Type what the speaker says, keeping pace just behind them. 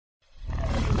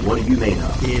What Are You Made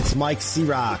Of? It's Mike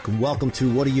C-Rock. Welcome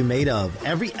to What Are You Made Of?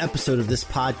 Every episode of this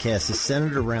podcast is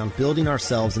centered around building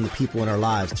ourselves and the people in our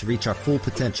lives to reach our full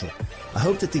potential. I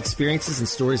hope that the experiences and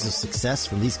stories of success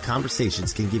from these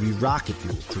conversations can give you rocket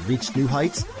fuel to reach new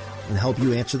heights and help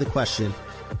you answer the question,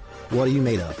 what are you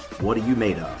made of? What are you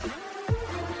made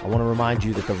of? I want to remind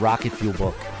you that the Rocket Fuel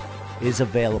book is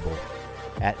available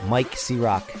at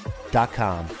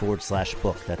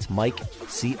mikecroc.com/book. That's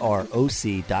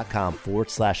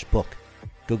mikecroc.com/book.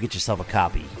 Go get yourself a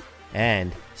copy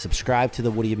and subscribe to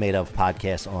the What Are You Made Of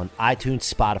podcast on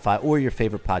iTunes, Spotify, or your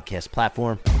favorite podcast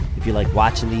platform. If you like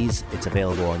watching these, it's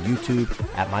available on YouTube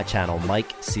at my channel,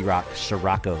 Mike C-Roc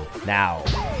Scirocco. Now,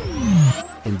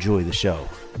 enjoy the show.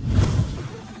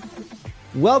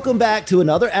 Welcome back to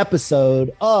another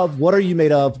episode of What Are You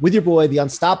Made Of with your boy, the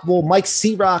unstoppable Mike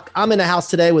C-Roc. I'm in the house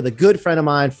today with a good friend of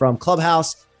mine from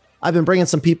Clubhouse. I've been bringing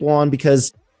some people on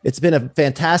because it's been a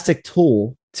fantastic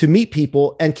tool to meet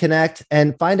people and connect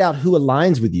and find out who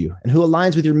aligns with you and who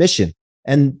aligns with your mission.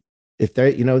 And if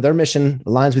their mission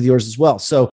aligns with yours as well.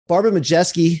 So Barbara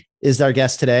Majeski is our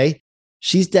guest today.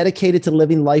 She's dedicated to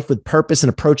living life with purpose and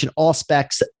approaching all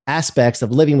aspects of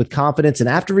living with confidence. And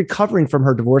after recovering from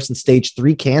her divorce and stage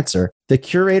 3 cancer, the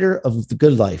curator of the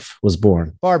good life was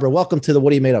born. Barbara, welcome to the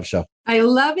What Are You Made Of show. I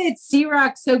love it.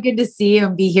 C-Roc, so good to see you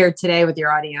and be here today with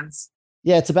your audience.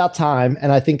 Yeah, it's about time.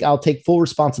 And I think I'll take full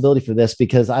responsibility for this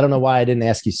because I don't know why I didn't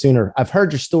ask you sooner. I've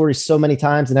heard your story so many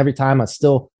times, and every time I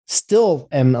still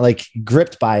am like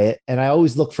gripped by it. And I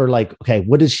always look for like, okay,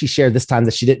 what did she share this time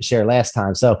that she didn't share last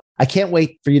time? So I can't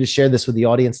wait for you to share this with the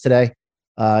audience today.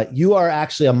 You are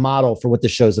actually a model for what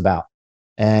this show's about.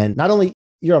 And not only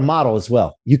you're a model as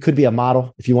well. You could be a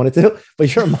model if you wanted to,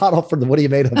 but you're a model for the What Are You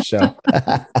Made Of show.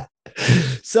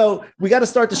 So we got to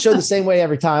start the show the same way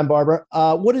every time, Barbara.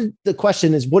 The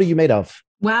question is, what are you made of?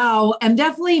 Wow. I'm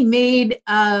definitely made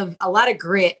of a lot of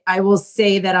grit. I will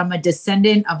say that I'm a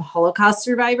descendant of Holocaust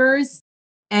survivors,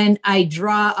 and I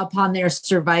draw upon their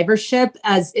survivorship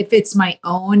as if it's my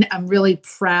own. I'm really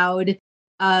proud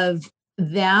of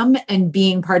them and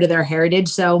being part of their heritage.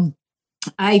 So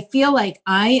I feel like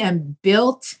I am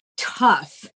built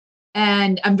tough,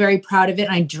 and I'm very proud of it.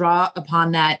 And I draw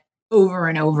upon that over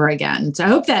and over again. So I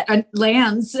hope that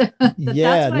lands.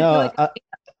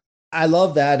 I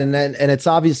love that. And it's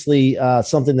obviously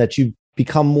something that you've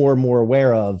become more and more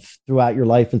aware of throughout your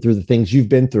life and through the things you've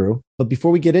been through. But before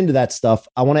we get into that stuff,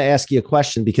 I want to ask you a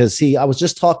question because, I was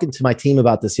just talking to my team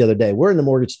about this the other day. We're in the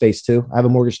mortgage space too. I have a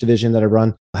mortgage division that I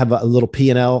run. I have a little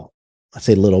P&L. I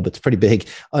say little, but it's pretty big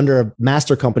under a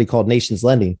master company called Nations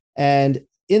Lending. And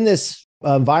in this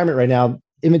environment right now,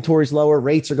 inventory's lower,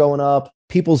 rates are going up.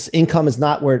 People's income is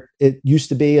not where it used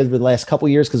to be over the last couple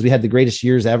of years because we had the greatest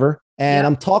years ever. And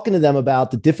I'm talking to them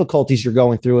about the difficulties you're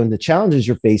going through and the challenges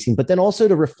you're facing, but then also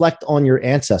to reflect on your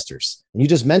ancestors. And you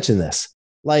just mentioned this,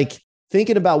 like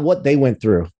thinking about what they went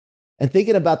through and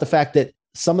thinking about the fact that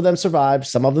some of them survived,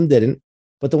 some of them didn't,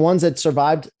 but the ones that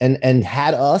survived and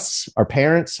had us, our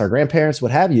parents, our grandparents,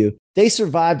 what have you, they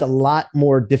survived a lot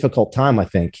more difficult time, I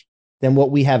think, than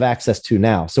what we have access to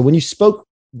now. So when you spoke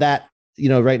that,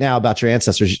 right now about your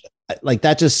ancestors, like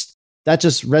that just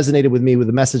resonated with me with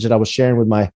the message that I was sharing with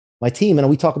my team. And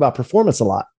we talk about performance a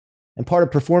lot. And part of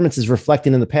performance is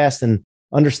reflecting in the past and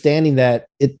understanding that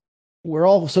we're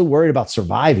all so worried about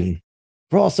surviving.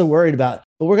 We're also worried about,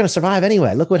 but we're going to survive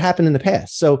anyway. Look what happened in the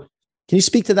past. So can you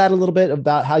speak to that a little bit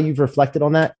about how you've reflected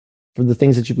on that for the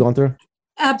things that you've gone through?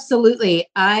 Absolutely.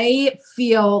 I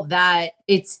feel that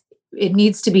it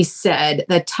needs to be said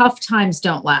that tough times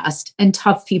don't last and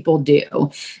tough people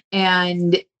do.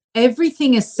 And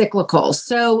everything is cyclical.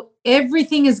 So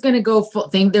everything is going to go full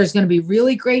thing. There's going to be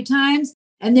really great times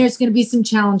and there's going to be some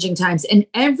challenging times, and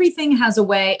everything has a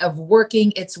way of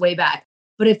working its way back.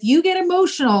 But if you get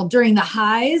emotional during the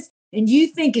highs and you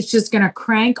think it's just going to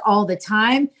crank all the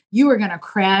time, you are going to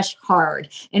crash hard.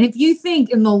 And if you think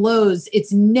in the lows,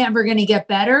 it's never going to get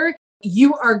better,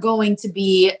 you are going to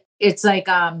be, it's like,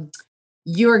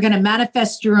 you're going to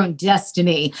manifest your own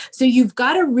destiny. So you've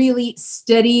got to really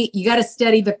steady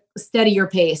your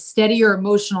pace, steady your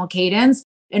emotional cadence,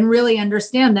 and really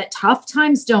understand that tough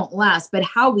times don't last, but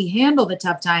how we handle the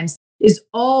tough times is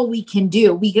all we can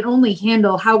do. We can only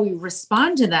handle how we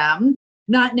respond to them,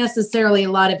 not necessarily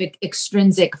a lot of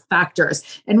extrinsic factors.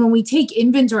 And when we take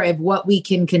inventory of what we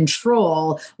can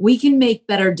control, we can make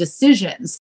better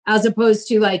decisions, as opposed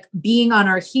to like being on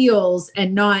our heels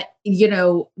and not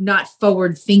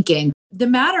forward thinking. The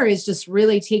matter is just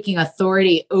really taking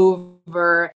authority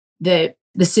over the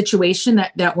situation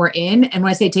that we're in. And when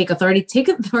I say take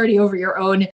authority over your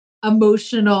own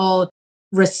emotional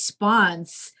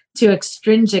response to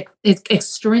extrinsic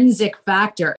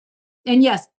factor. And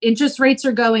yes, interest rates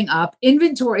are going up,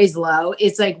 inventory is low.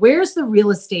 It's like, where's the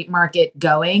real estate market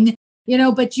going?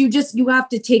 But you have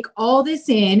to take all this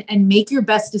in and make your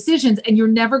best decisions. And you're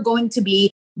never going to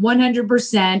be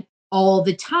 100% all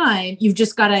the time. You've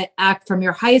just got to act from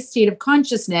your highest state of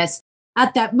consciousness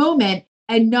at that moment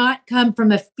and not come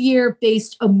from a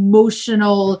fear-based,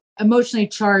 emotionally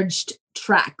charged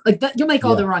track. Like that, you'll make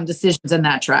all the wrong decisions in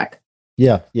that track.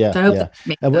 Yeah.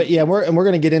 And we're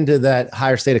going to get into that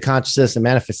higher state of consciousness and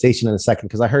manifestation in a second,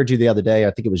 because I heard you the other day,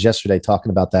 I think it was yesterday, talking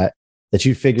about that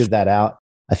you figured that out.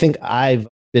 I think I've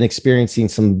been experiencing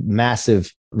some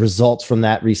massive results from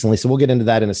that recently. So we'll get into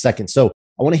that in a second. So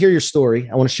I want to hear your story.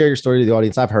 I want to share your story to the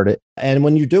audience. I've heard it. And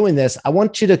when you're doing this, I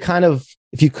want you to kind of,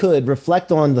 if you could,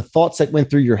 reflect on the thoughts that went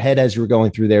through your head as you were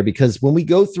going through there. Because when we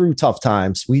go through tough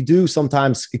times, we do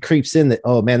sometimes, it creeps in that,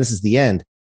 oh man, this is the end,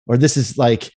 or this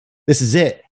is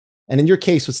it. And in your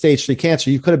case with stage 3 cancer,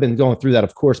 you could have been going through that,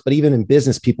 of course, but even in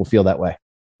business, people feel that way.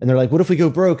 And they're like, what if we go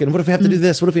broke? And what if we have to do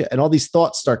this? And all these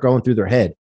thoughts start going through their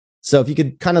head. So if you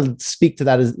could kind of speak to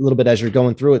that a little bit as you're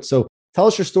going through it. So tell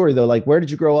us your story though, like where did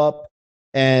you grow up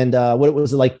and what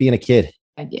was it like being a kid?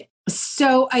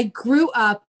 So I grew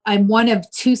up, I'm one of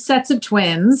 2 sets of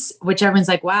twins, which everyone's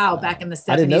like, wow, back in the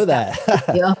 70s. I didn't know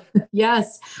that.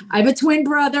 Yes. I have a twin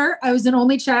brother. I was an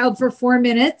only child for 4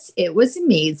 minutes. It was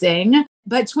amazing.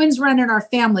 But twins run in our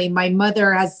family. My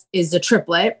mother is a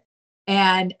triplet.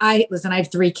 And I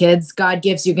have 3 kids. God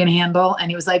gives, you can handle. And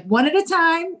he was like, one at a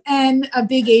time, and a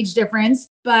big age difference.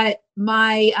 But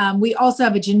we also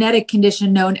have a genetic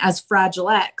condition known as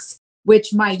Fragile X,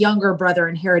 which my younger brother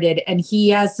inherited. And he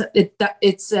has,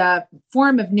 it's a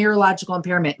form of neurological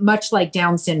impairment, much like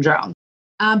Down syndrome.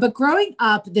 But growing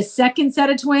up, the second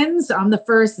set of twins, I'm the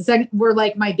first, the second, were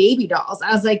like my baby dolls.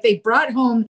 I was like, they brought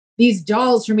home these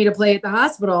dolls for me to play at the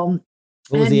hospital.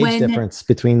 What was the age difference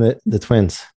between the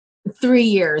twins? 3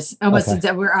 years. Almost.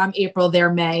 Okay. We're April,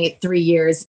 they're May, 3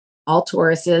 years, all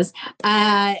Tauruses.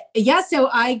 So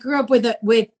I grew up with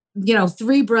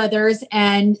 3 brothers,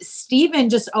 and Steven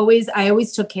I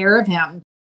always took care of him.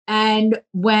 And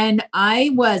when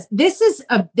there's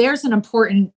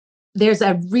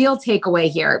a real takeaway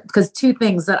here, because 2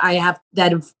 things that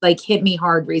have like hit me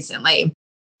hard recently.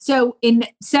 So in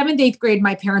 7th, 8th grade,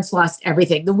 my parents lost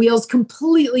everything. The wheels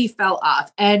completely fell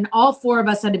off, and all 4 of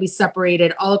us had to be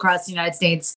separated all across the United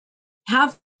States.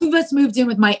 Half of us moved in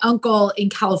with my uncle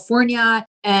in California,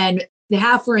 and the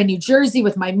half were in New Jersey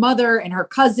with my mother and her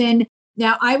cousin.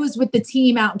 Now, I was with the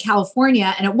team out in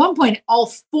California, and at one point,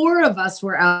 all 4 of us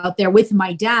were out there with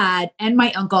my dad and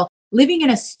my uncle living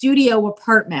in a studio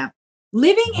apartment.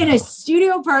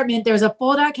 There's a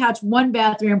fold-out couch, 1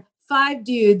 bathroom, 5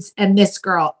 dudes, and this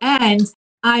girl. And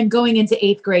I'm going into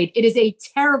 8th grade. It is a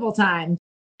terrible time.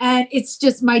 And it's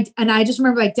just and I just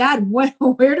remember like, Dad,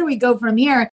 where do we go from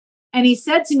here? And he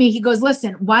said to me, he goes,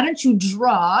 listen, why don't you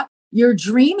draw your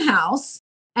dream house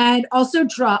and also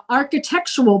draw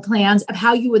architectural plans of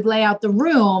how you would lay out the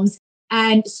rooms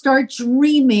and start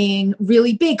dreaming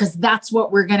really big, because that's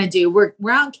what we're going to do. We're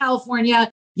out in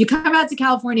California. You come out to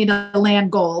California to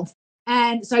land gold.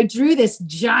 And so I drew this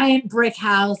giant brick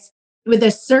house with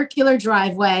a circular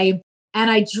driveway,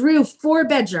 and I drew 4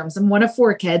 bedrooms. I'm one of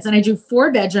 4 kids, and I drew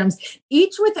 4 bedrooms,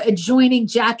 each with adjoining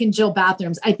Jack and Jill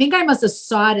bathrooms. I think I must have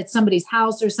saw it at somebody's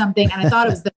house or something, and I thought it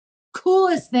was the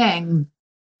coolest thing.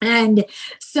 And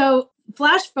so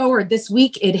flash forward this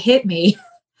week, it hit me.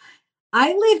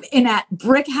 I live in a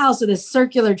brick house with a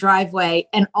circular driveway,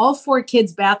 and all 4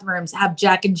 kids' bathrooms have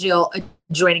Jack and Jill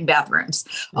adjoining bathrooms.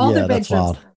 All their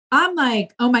bedrooms. I'm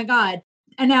like, oh my God.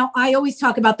 And now I always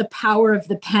talk about the power of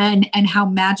the pen and how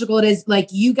magical it is. Like,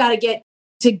 you got to get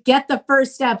the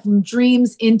first step from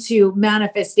dreams into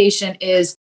manifestation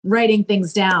is writing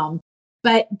things down.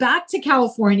 But back to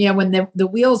California when the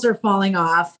wheels are falling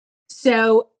off.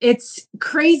 So it's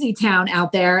crazy town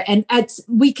out there. And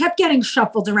we kept getting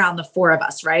shuffled around, the 4 of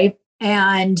us, right?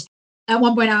 And at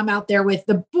one point I'm out there with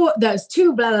those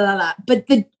 2, blah, blah, blah, blah. But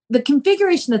the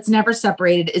configuration that's never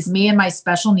separated is me and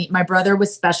my brother with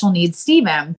special needs,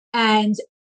 Steven. And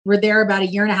we're there about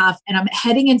 1.5 years, and I'm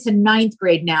heading into 9th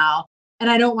grade now. And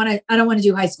I don't want to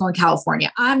do high school in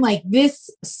California. I'm like, this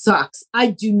sucks. I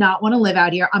do not want to live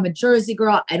out here. I'm a Jersey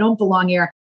girl. I don't belong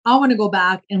here. I want to go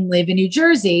back and live in New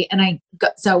Jersey. And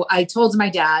so I told my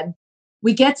dad,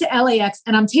 we get to LAX,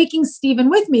 and I'm taking Steven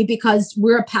with me because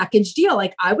we're a package deal.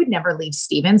 Like, I would never leave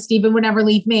Steven. Steven would never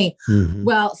leave me. Mm-hmm.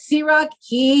 Well, C-Rock,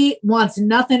 he wants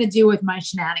nothing to do with my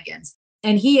shenanigans.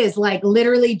 And he is like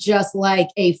literally just like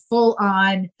a full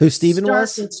on. Who Steven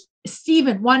was?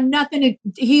 Steven won nothing.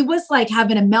 He was like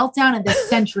having a meltdown of the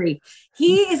century.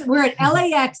 We're at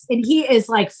LAX and he is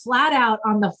like flat out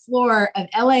on the floor of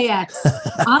LAX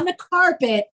on the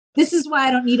carpet. This is why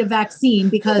I don't need a vaccine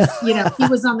because, he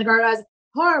was on the guard. I was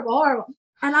horrible.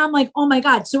 And I'm like, oh my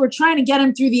God. So we're trying to get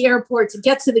him through the airport to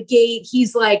get to the gate.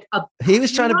 He's like, he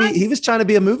was trying to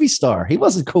be a movie star. He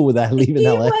wasn't cool with that leaving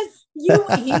LA.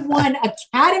 He won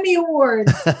Academy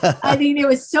Awards. I mean, it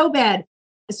was so bad.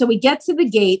 So we get to the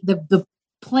gate, the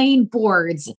plane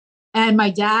boards, and my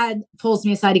dad pulls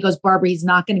me aside. He goes, Barbara, he's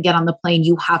not going to get on the plane.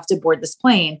 You have to board this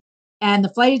plane. And the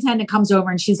flight attendant comes over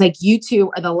and she's like, you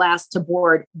two are the last to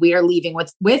board. We are leaving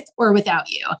with or without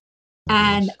you.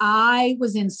 And I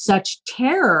was in such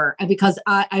terror because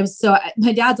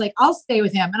my dad's like, I'll stay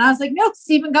with him. And I was like, no,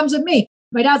 Stephen comes with me.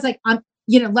 My dad's like,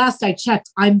 last I checked,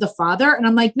 I'm the father. And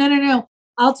I'm like, no,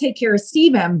 I'll take care of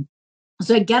Stephen.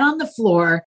 So I get on the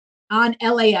floor on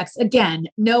LAX again,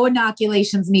 no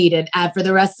inoculations needed for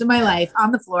the rest of my life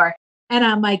on the floor. And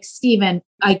I'm like, Stephen,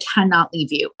 I cannot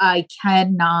leave you. I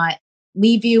cannot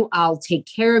leave you. I'll take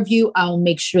care of you. I'll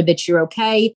make sure that you're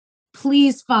okay.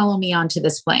 Please follow me onto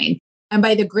this plane. And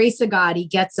by the grace of God, he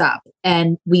gets up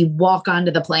and we walk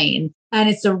onto the plane and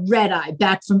it's a red eye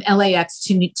back from LAX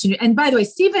to and by the way,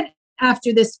 Stephen,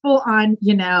 after this full on,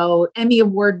 Emmy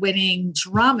award winning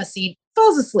drama scene,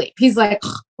 falls asleep. He's like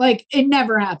it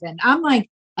never happened. I'm like,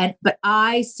 but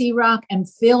I, C-Rock, am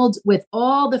filled with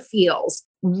all the feels,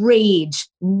 rage,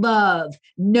 love,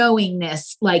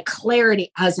 knowingness, like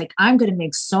clarity. I was like, I'm going to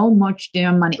make so much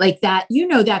damn money like that.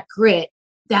 That grit,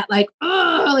 that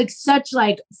such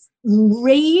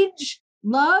rage,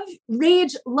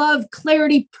 love,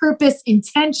 clarity, purpose,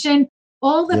 intention,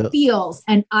 all the feels.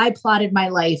 And I plotted my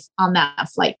life on that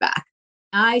flight back.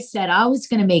 I said I was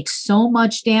going to make so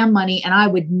much damn money and I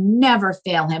would never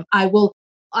fail him. I was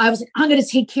like, I'm going to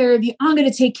take care of you. I'm going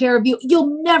to take care of you.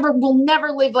 We'll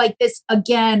never live like this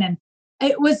again. And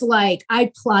it was like,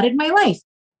 I plotted my life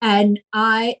and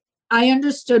I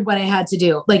understood what I had to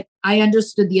do. Like I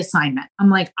understood the assignment. I'm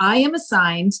like, I am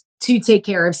assigned to take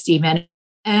care of Stephen.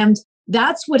 And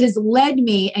that's what has led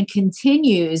me and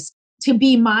continues to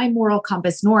be my moral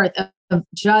compass north of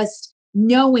just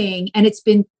knowing. And it's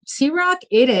been C-Rock.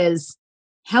 It has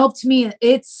helped me.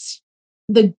 It's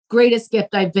the greatest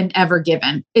gift I've been ever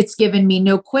given. It's given me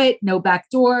no quit, no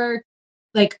backdoor.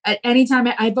 Like at any time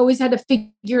I've always had to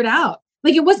figure it out.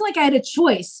 Like it wasn't like I had a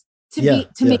choice to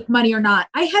make money or not.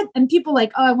 And people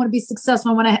like, oh, I want to be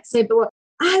successful. I want to save the world.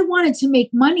 I wanted to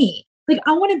make money. Like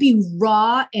I want to be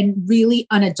raw and really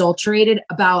unadulterated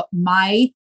about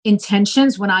my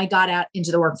intentions when I got out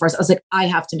into the workforce. I was like, I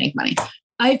have to make money.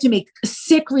 I have to make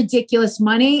sick, ridiculous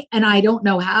money. And I don't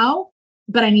know how,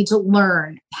 but I need to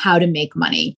learn how to make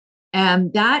money.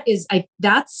 And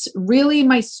that's really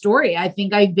my story. I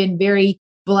think I've been very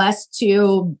blessed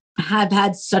to have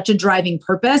had such a driving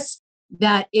purpose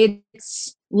that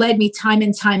it's led me time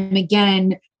and time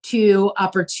again to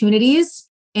opportunities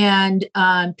and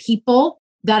people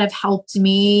that have helped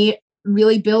me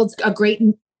really build a great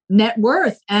net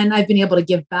worth. And I've been able to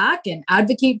give back and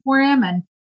advocate for him.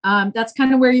 And that's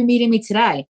kind of where you're meeting me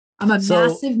today. I'm a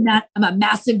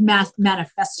massive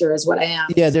manifester is what I am.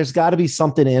 Yeah, there's got to be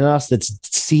something in us that's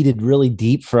seated really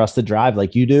deep for us to drive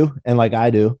like you do and like I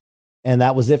do. And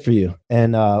that was it for you.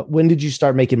 And when did you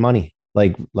start making money?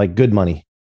 Like good money?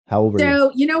 How old were you?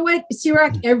 So you know what,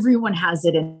 C-Rock, everyone has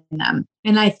it in them.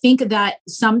 And I think that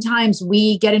sometimes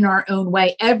we get in our own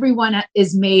way. Everyone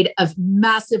is made of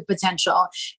massive potential.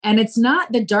 And it's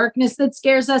not the darkness that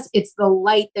scares us. It's the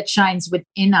light that shines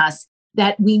within us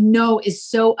that we know is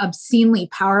so obscenely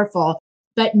powerful.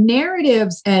 But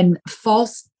narratives and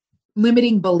false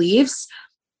limiting beliefs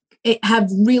have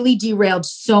really derailed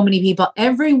so many people.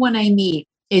 Everyone I meet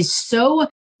is so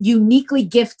uniquely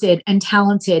gifted and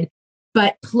talented,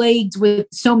 but plagued with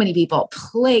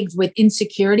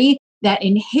insecurity that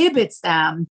inhibits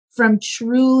them from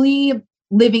truly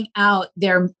living out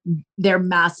their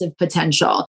massive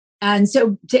potential. And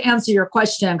so to answer your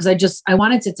question, because I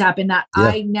wanted to tap in that, yeah.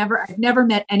 I've never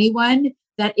met anyone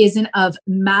that isn't of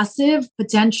massive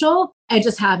potential. I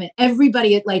just haven't.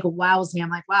 Everybody wows me. I'm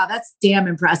like, wow, that's damn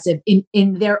impressive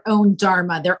in their own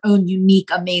dharma, their own unique,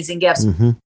 amazing gifts.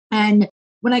 Mm-hmm. And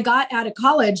when I got out of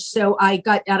college,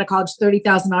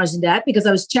 $30,000 in debt because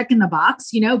I was checking the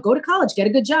box, go to college, get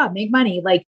a good job, make money.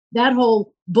 Like that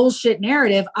whole bullshit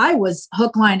narrative, I was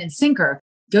hook, line, and sinker.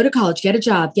 Go to college, get a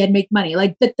job, make money.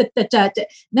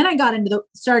 Then I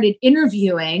started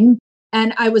interviewing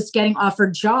and I was getting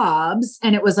offered jobs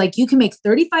and it was like, you can make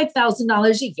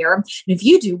 $35,000 a year. And if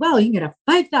you do well, you can get a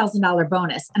 $5,000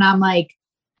 bonus. And I'm like,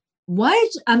 what?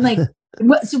 I'm like,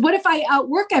 So what if I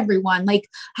outwork everyone? Like,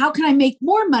 how can I make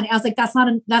more money? I was like, that's not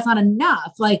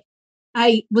enough. Like,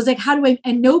 I was like, how do I,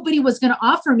 and nobody was going to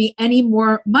offer me any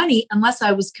more money unless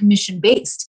I was commission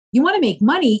based. You want to make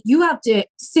money, you have to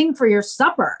sing for your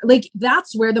supper. Like,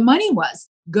 that's where the money was.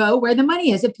 Go where the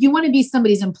money is. If you want to be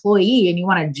somebody's employee and you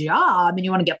want a job and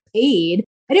you want to get paid,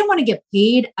 I didn't want to get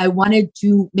paid. I wanted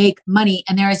to make money.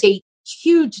 And there is a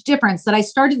huge difference that I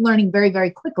started learning very,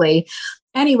 very quickly.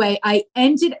 Anyway, I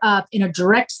ended up in a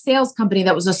direct sales company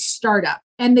that was a startup.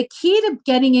 And the key to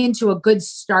getting into a good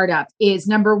startup is,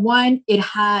 number one, it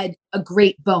had a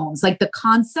great bones. Like, the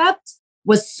concept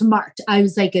was smart. I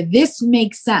was like, this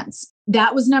makes sense.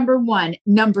 That was number one.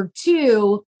 Number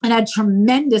two, it had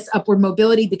tremendous upward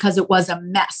mobility because it was a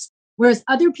mess. Whereas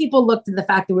other people looked at the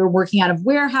fact that we were working out of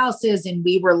warehouses and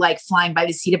we were like flying by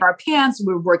the seat of our pants.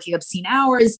 We were working obscene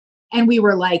hours and we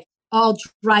were like all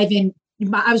driving.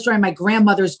 I was driving my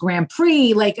grandmother's Grand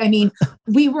Prix. Like, I mean,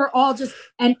 we were all just,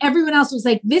 and everyone else was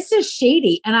like, this is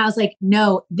shady. And I was like,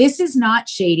 no, this is not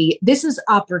shady. This is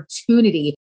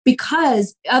opportunity,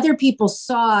 because other people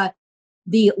saw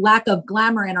the lack of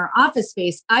glamour in our office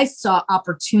space. I saw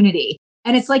opportunity.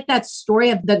 And it's like that story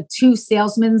of the two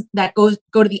salesmen that go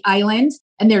to the island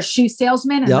and they're shoe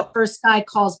salesmen. And the first guy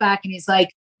calls back and he's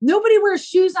like, nobody wears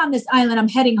shoes on this island. I'm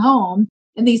heading home.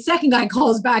 And the second guy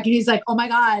calls back and he's like, oh my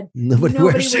God, nobody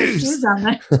wears shoes on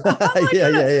that. Like,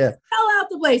 yeah. Sell out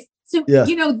the place. So,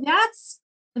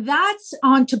 that's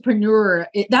entrepreneur.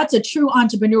 That's a true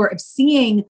entrepreneur of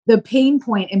seeing the pain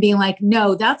point and being like,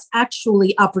 no, that's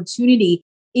actually opportunity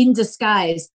in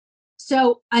disguise.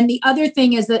 So, and the other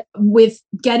thing is that with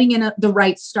getting in the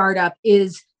right startup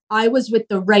is I was with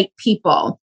the right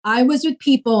people. I was with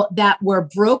people that were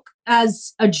broke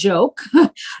as a joke.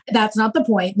 That's not the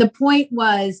point. The point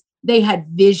was they had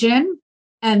vision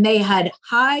and they had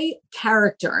high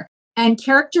character. And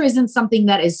character isn't something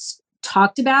that is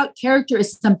talked about. Character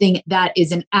is something that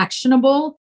is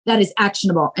actionable.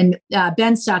 And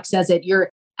Ben Stock says it, your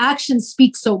actions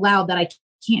speak so loud that I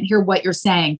can't hear what you're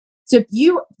saying. So if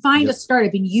you find a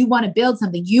startup and you want to build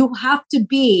something, you have to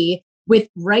be with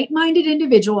right-minded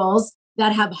individuals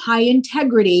that have high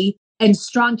integrity and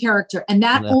strong character. And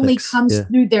that only comes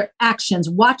through their actions.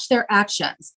 Watch their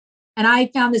actions. And I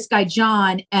found this guy,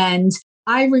 John, and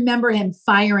I remember him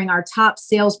firing our top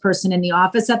salesperson in the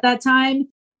office at that time,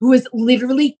 who was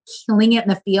literally killing it in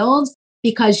the field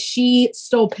because she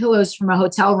stole pillows from a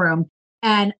hotel room.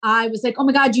 And I was like, oh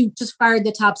my God, you just fired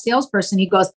the top salesperson. He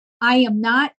goes, I am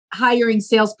not hiring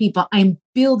salespeople. I'm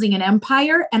building an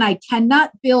empire, and I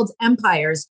cannot build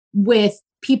empires with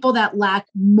people that lack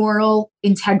moral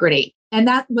integrity. And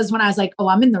that was when I was like, oh,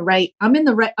 I'm with the right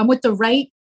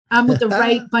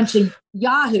bunch of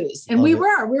yahoos. And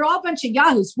we're all a bunch of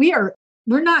yahoos. We're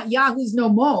not yahoos no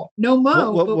more.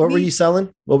 What were you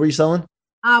selling?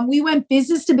 We went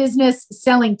business to business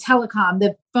selling telecom.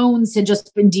 The phones had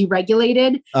just been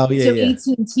deregulated.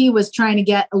 AT&T was trying to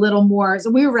get a little more. So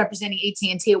we were representing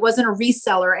AT&T. It wasn't a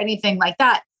reseller or anything like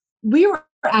that. We were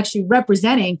actually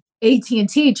representing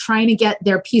AT&T, trying to get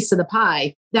their piece of the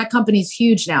pie. That company's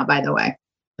huge now, by the way.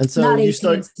 And so not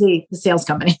AT&T, the sales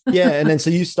company. And then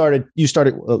so you started.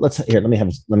 Let me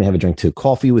have a drink too.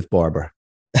 Coffee with Barbara.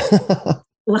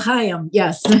 L'chaim,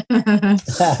 yes.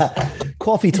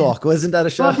 Coffee Talk, wasn't that a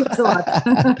show? Coffee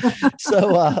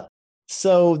Talk.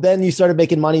 So then you started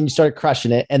making money and you started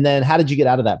crushing it. And then how did you get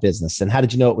out of that business? And how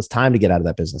did you know it was time to get out of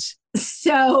that business?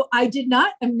 So I did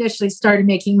not initially start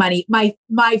making money.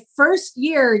 My first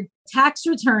year tax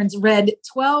returns read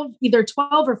either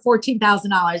 $12,000 or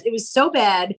 $14,000. It was so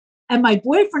bad. And my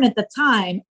boyfriend at the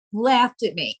time laughed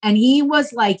at me. And he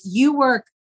was like, you work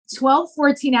 12,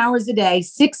 14 hours a day,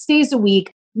 6 days a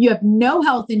week. You have no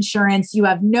health insurance. You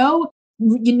have no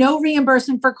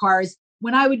reimbursement for cars.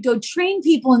 When I would go train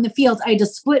people in the field, I had to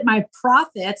split my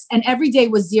profits, and every day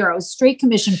was zero, straight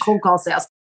commission, cold call sales.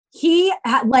 He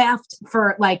had laughed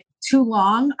for like too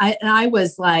long. And I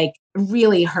was like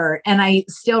really hurt. And I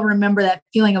still remember that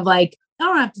feeling of like, I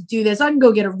don't have to do this. I can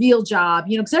go get a real job,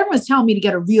 because everyone's telling me to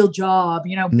get a real job,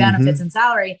 benefits and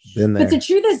salary. But the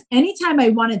truth is, anytime I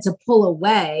wanted to pull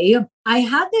away, I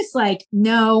had this like,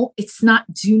 no, it's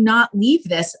not, do not leave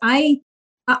this. I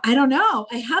don't know.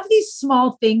 I have these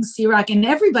small things, C-Rock, and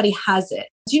everybody has it.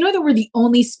 Do you know that we're the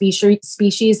only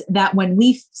species that when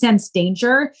we sense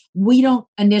danger, we don't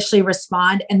initially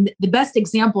respond? And the best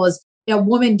example is a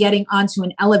woman getting onto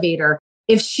an elevator.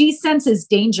 If she senses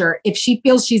danger, if she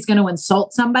feels she's going to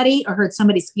insult somebody or hurt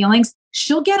somebody's feelings,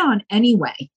 she'll get on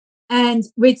anyway. And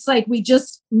it's like we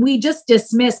just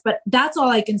dismiss. But that's all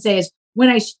I can say is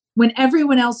when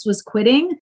everyone else was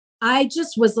quitting, I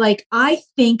just was like, I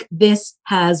think this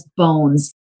has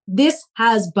bones. This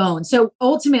has bones. So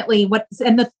ultimately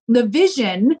the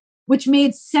vision, which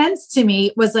made sense to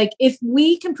me, was like, if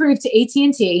we can prove to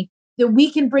AT&T that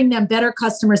we can bring them better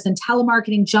customers than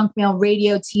telemarketing, junk mail,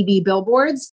 radio, TV,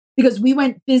 billboards, because we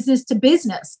went business to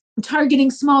business, targeting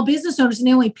small business owners, and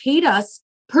they only paid us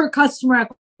per customer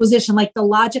acquisition. Like the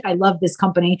logic, I love this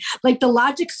company. Like the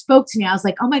logic spoke to me. I was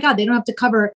like, oh my God, they don't have to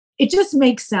cover. It just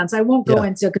makes sense. I won't go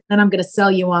into it because then I'm going to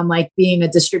sell you on like being a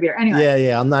distributor. Anyway.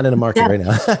 Yeah. I'm not in a market right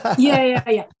now.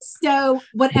 Yeah. So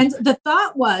the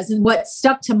thought was, and what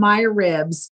stuck to my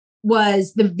ribs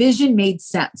was the vision made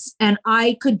sense. And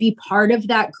I could be part of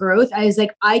that growth. I was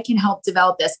like, I can help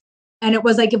develop this. And it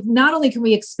was like, if not only can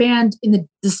we expand in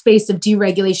the space of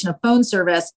deregulation of phone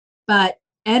service, but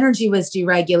energy was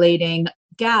deregulating,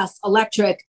 gas,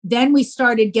 electric. Then we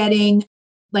started getting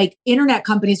like internet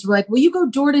companies were like, will you go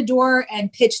door to door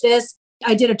and pitch this?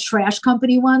 I did a trash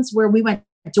company once where we went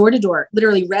door to door,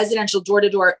 literally residential door to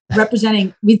door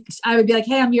representing. I would be like,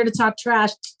 hey, I'm here to talk trash.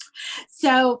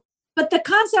 So, but the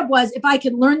concept was if I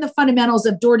could learn the fundamentals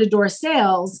of door to door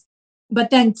sales, but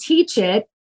then teach it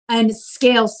and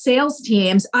scale sales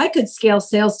teams, I could scale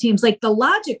sales teams. Like the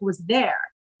logic was there.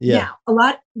 Yeah. Now, a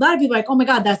lot of people are like, oh my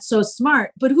God, that's so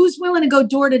smart. But who's willing to go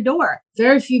door to door?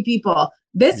 Very few people.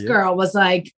 This girl was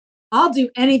like, I'll do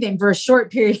anything for a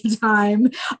short period of time.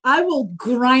 I will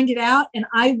grind it out and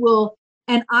I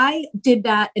did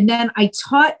that. And then I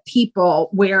taught people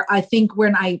where I think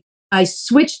when I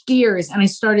switched gears and I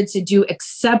started to do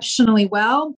exceptionally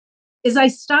well is I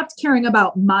stopped caring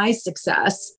about my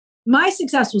success. My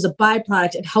success was a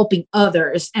byproduct of helping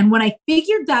others. And when I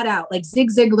figured that out, like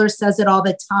Zig Ziglar says it all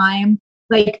the time,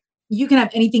 like you can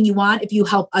have anything you want if you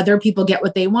help other people get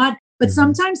what they want. But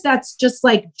sometimes that's just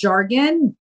like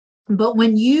jargon. But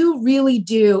when you really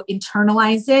do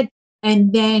internalize it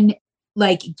and then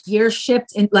like gear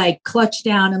shift and like clutch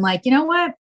down and like, you know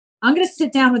what, I'm going to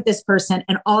sit down with this person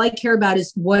and all I care about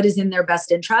is what is in their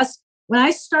best interest. When I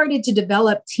started to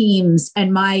develop teams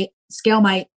and scale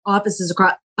my offices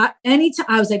across, anytime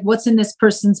I was like, what's in this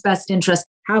person's best interest?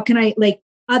 How can I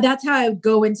that's how I would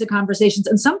go into conversations.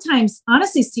 And sometimes,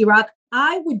 honestly, C-Rock,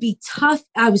 I would be tough.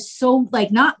 I was so like,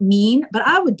 not mean, but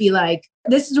I would be like,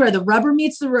 this is where the rubber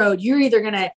meets the road. You're either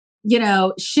going to,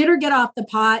 shit or get off the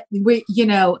pot. I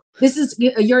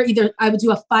would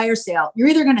do a fire sale. You're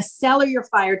either going to sell or you're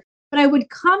fired. But I would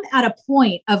come at a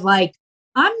point of like,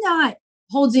 I'm not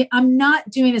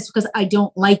doing this because I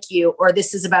don't like you or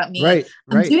this is about me. Right.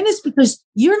 I'm doing this because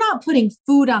you're not putting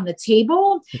food on the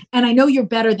table. And I know you're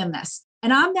better than this.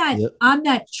 And I'm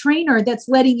that trainer that's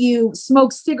letting you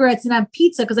smoke cigarettes and have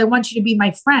pizza because I want you to be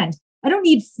my friend. I don't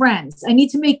need friends. I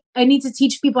need to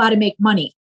teach people how to make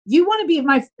money. You want to be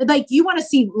you want to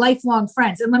see lifelong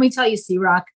friends. And let me tell you,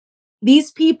 C-Rock,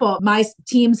 these people, my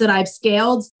teams that I've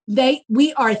scaled,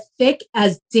 we are thick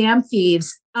as damn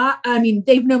thieves. I mean,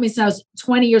 they've known me since I was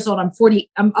 20 years old. I'm 40.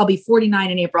 I'll be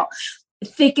 49 in April.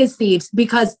 Thick as thieves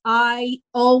because I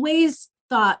always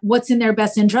thought what's in their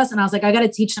best interest. And I was like, I got to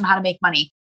teach them how to make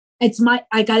money. I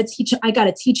got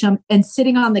to teach them. And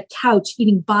sitting on the couch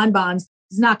eating bonbons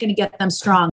is not going to get them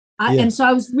strong. And so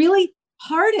I was really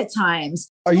hard at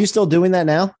times. Are you still doing that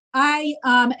now? I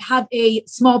have a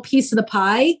small piece of the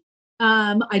pie.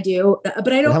 I do,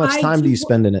 but I don't. And how much time do you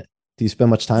spend in it? Do you spend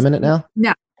much time in it now?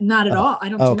 No, not at all. I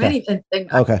don't do anything.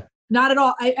 Okay. Not at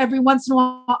all. Every once in a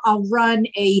while, I'll run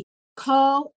a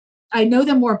call. I know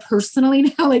them more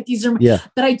personally now. Like these are,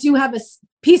 but I do have a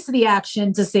piece of the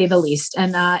action to say the least.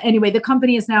 And anyway, the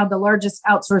company is now the largest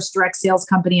outsourced direct sales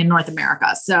company in North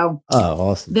America. So,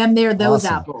 awesome. Those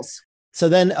apples. So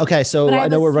then, okay. So I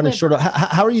know we're running short.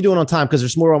 How are you doing on time? Because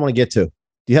there's more I want to get to.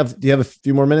 Do you have a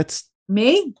few more minutes?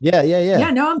 Me? Yeah. Yeah.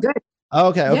 No, I'm good.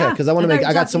 Okay. Because I want to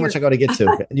I got so much I got to get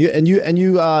to.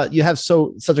 You have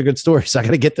such a good story, so I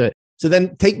got to get to it. So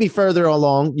then, take me further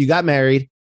along. You got married,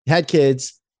 had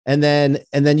kids, and then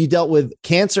you dealt with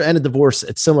cancer and a divorce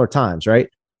at similar times, right?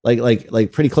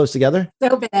 Like pretty close together.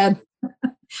 So bad.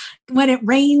 When it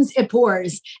rains, it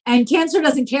pours, and cancer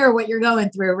doesn't care what you're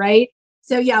going through, right?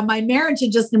 So yeah, my marriage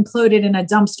had just imploded in a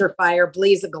dumpster fire,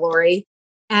 blaze of glory,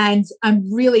 and I'm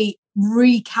really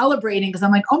recalibrating because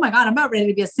I'm like, oh my God, I'm about ready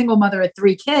to be a single mother of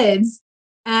 3 kids.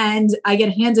 And I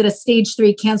get handed a stage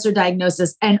 3 cancer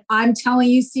diagnosis. And I'm telling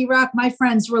you, C-Rock, my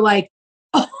friends were like,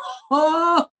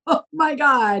 oh my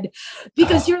God.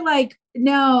 Because you're like,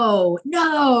 no.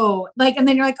 Like, and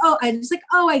then you're like,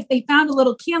 they found a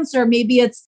little cancer. Maybe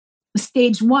it's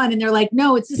stage 1. And they're like,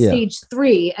 no, it's a stage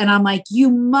 3. And I'm like,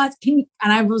 and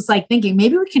I was like thinking,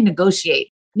 maybe we can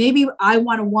negotiate. Maybe I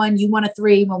want a 1, you want a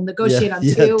 3. We'll negotiate on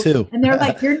 2. And they're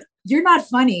like, you're not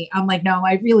funny. I'm like, no,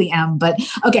 I really am. But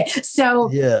okay. So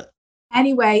Yeah.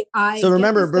 anyway, So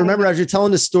remember as you're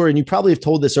telling this story, and you probably have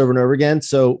told this over and over again.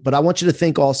 So, but I want you to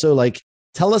think also, like,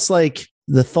 tell us like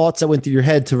the thoughts that went through your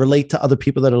head to relate to other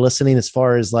people that are listening, as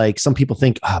far as like some people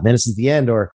think, oh man, this is the end,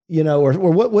 or, you know, or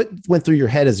what went through your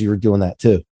head as you were doing that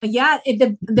too? Yeah.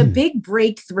 The big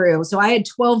breakthrough. So I had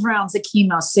 12 rounds of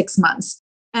chemo, 6 months.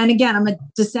 And again, I'm a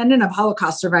descendant of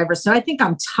Holocaust survivors. So I think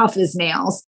I'm tough as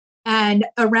nails. And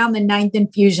around the 9th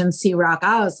infusion, C-Rock,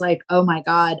 I was like, oh my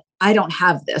God, I don't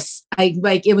have this.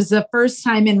 It was the first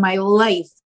time in my life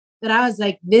that I was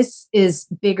like, this is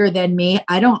bigger than me.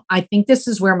 I think this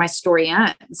is where my story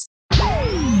ends.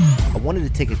 I wanted to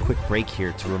take a quick break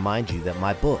here to remind you that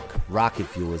my book, Rocket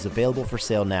Fuel, is available for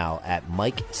sale now at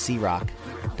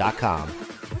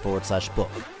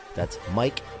MikeCroc.com/book. That's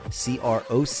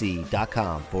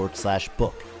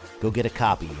MikeCroc.com/book. Go get a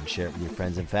copy and share it with your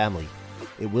friends and family.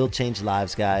 It will change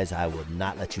lives, guys. I will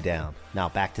not let you down. Now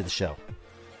back to the show.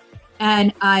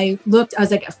 And I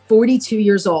was like 42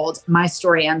 years old. My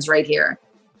story ends right here.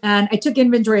 And I took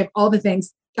inventory of all the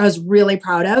things I was really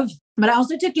proud of, but I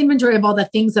also took inventory of all the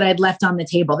things that I'd left on the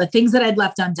table, the things that I'd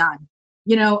left undone.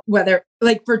 You know, whether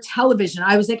like for television,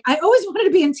 I was like, I always wanted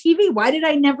to be in TV. Why did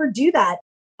I never do that?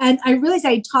 And I realized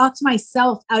I talked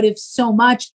myself out of so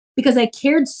much because I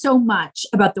cared so much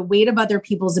about the weight of other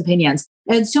people's opinions.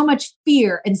 I had so much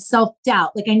fear and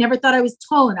self-doubt. Like I never thought I was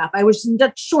tall enough. I was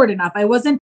not short enough. I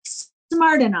wasn't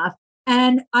smart enough.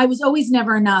 And I was always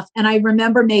never enough. And I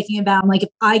remember making a vow, I'm like, if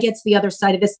I get to the other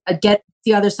side of this,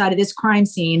 crime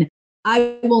scene,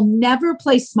 I will never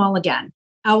play small again.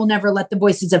 I will never let the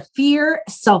voices of fear,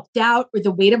 self-doubt, or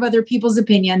the weight of other people's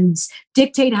opinions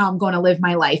dictate how I'm going to live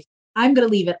my life. I'm going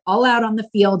to leave it all out on the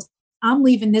field. I'm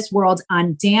leaving this world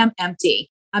on damn empty.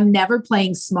 I'm never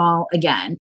playing small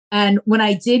again. And when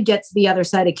I did get to the other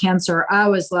side of cancer, I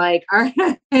was like, all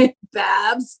right,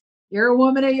 Babs, you're a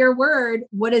woman of your word.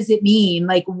 What does it mean?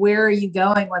 Like, where are you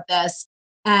going with this?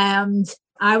 And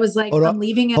I was like, I'm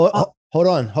leaving it. Hold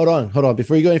on.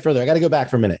 Before you go any further, I got to go back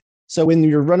for a minute. So when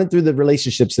you're running through the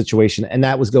relationship situation, and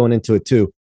that was going into it too,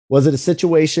 was it a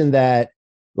situation that,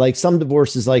 like some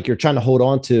divorces, like you're trying to hold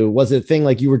on to, was it a thing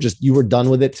like you were done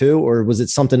with it too? Or was it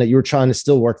something that you were trying to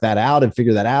still work that out and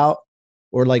figure that out?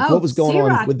 Or like what was going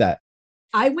on with that?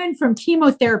 I went from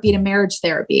chemotherapy to marriage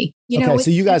therapy.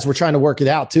 So you guys were trying to work it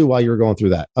out too while you were going through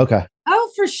that. Okay.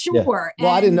 Oh, for sure. Yeah.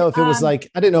 Well, I didn't know if it was like,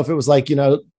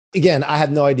 again, I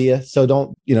have no idea. So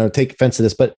don't, take offense to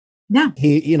this, but no,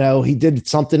 he did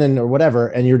something or whatever.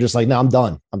 And you're just like, no, I'm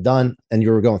done. And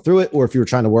you were going through it, or if you were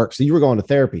trying to work. So you were going to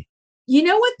therapy. You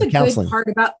know what the good part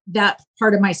about that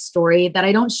part of my story that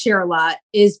I don't share a lot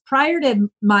is prior to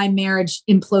my marriage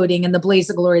imploding and the blaze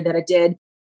of glory that it did,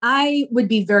 I would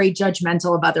be very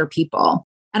judgmental of other people.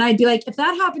 And I'd be like, if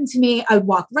that happened to me, I would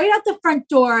walk right out the front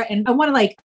door. And I want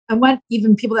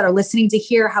even people that are listening to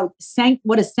hear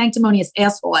what a sanctimonious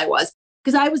asshole I was.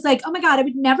 Because I was like, oh my God, I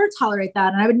would never tolerate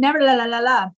that. And I would never,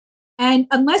 And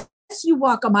unless you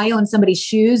walk a mile in somebody's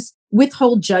shoes,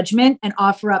 withhold judgment and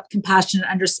offer up compassion and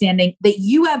understanding that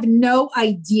you have no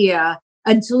idea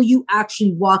until you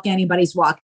actually walk anybody's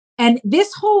walk. And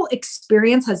this whole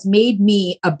experience has made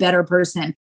me a better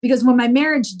person, because when my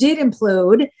marriage did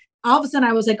implode, all of a sudden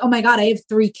I was like, oh my God, I have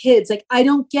 3 kids. Like, I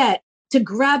don't get to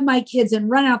grab my kids and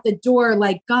run out the door,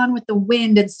 like Gone with the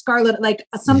Wind and Scarlet, like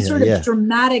some sort of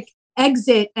dramatic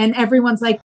exit. And everyone's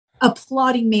like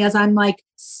applauding me as I'm like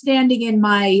standing in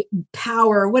my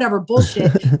power, whatever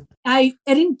bullshit. I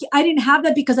didn't have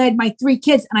that because I had my 3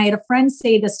 kids. And I had a friend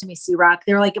say this to me, C-Rock.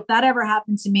 They're like, if that ever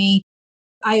happened to me,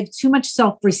 I have too much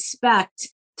self-respect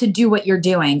to do what you're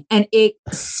doing. And it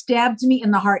stabbed me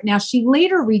in the heart. Now, she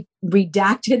later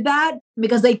redacted that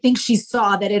because I think she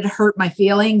saw that it hurt my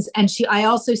feelings. And I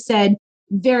also said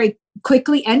very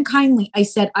quickly and kindly, I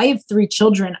said, I have 3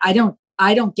 children. I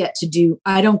don't get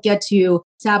to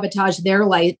sabotage their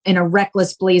life in a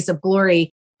reckless blaze of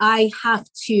glory. I have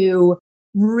to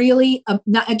really,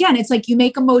 again, it's like you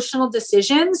make emotional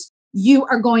decisions. You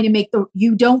are going to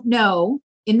you don't know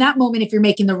in that moment if you're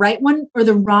making the right one or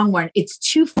the wrong one. It's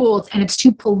too fooled and it's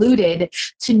too polluted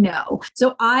to know.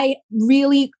 So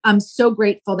I'm so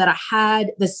grateful that I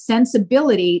had the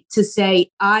sensibility to say,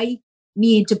 I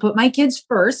need to put my kids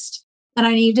first, and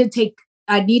I need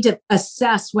to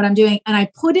assess what I'm doing. And I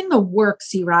put in the work,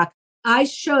 C-Rock. I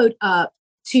showed up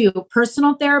to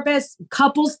personal therapists,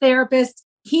 couples therapists,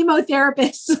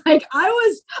 chemotherapists. Like, I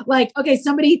was like, okay,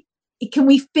 can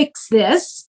we fix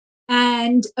this?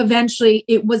 And eventually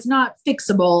it was not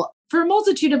fixable for a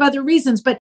multitude of other reasons,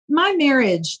 but my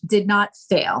marriage did not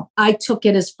fail. I took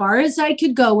it as far as I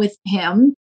could go with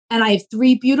him. And I have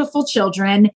 3 beautiful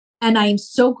children. And I am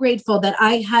so grateful that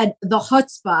I had the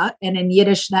chutzpah, and in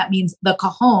Yiddish, that means the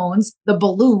cajones, the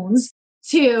balloons,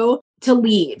 to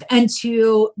leave and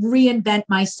to reinvent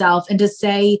myself and to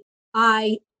say,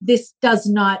 this does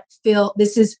not feel,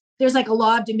 there's like a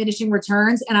law of diminishing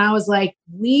returns. And I was like,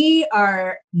 we're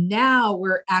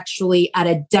actually at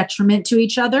a detriment to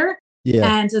each other.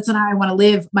 Yeah. And that's when I want to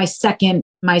live my second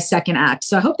act.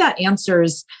 So I hope that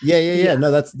answers. Yeah.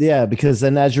 No, because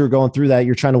then as you were going through that,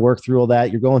 you're trying to work through all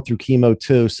that. You're going through chemo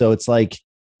too. So it's like,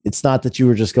 it's not that you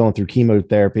were just going through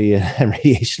chemotherapy and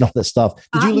radiation, all this stuff.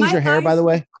 Did you lose your hair, by the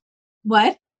way?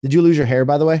 What? Did you lose your hair,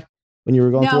 by the way, when you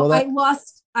were going through all that?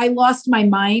 I lost my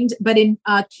mind, but in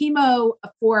chemo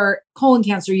for colon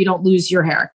cancer, you don't lose your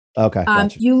hair. Okay.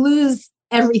 Gotcha. You lose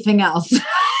everything else.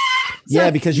 Yeah,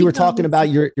 because you were talking about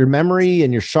your memory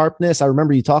and your sharpness. I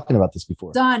remember you talking about this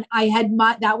before. Done.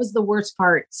 That was the worst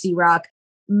part, C-Rock.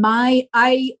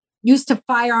 I used to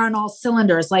fire on all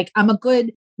cylinders. Like, I'm a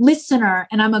good listener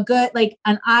and I'm a good,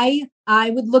 and I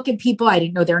would look at people. I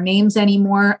didn't know their names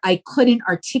anymore. I couldn't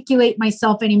articulate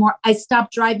myself anymore. I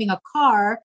stopped driving a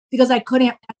car because I couldn't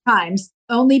at times,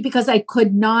 only because I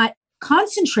could not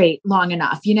concentrate long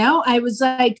enough. I was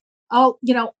like, all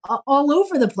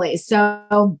over the place.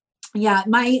 So yeah,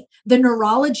 the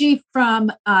neurology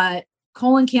from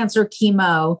colon cancer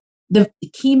chemo, the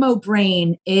chemo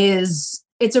brain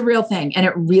it's a real thing and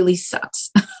it really sucks.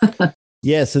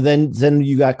 Yeah. So then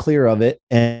you got clear of it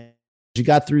and you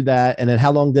got through that. And then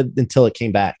how long until it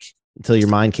came back, until your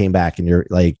mind came back and you're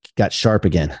like, got sharp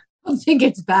again? I think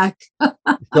it's back.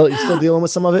 You're still dealing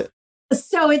with some of it?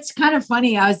 So it's kind of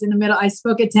funny. I was in the middle. I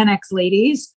spoke at 10X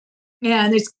Ladies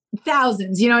and there's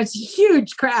thousands, it's a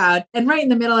huge crowd. And right in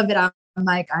the middle of it, I'm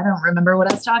like, I don't remember what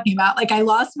I was talking about. Like, I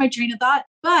lost my train of thought,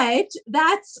 but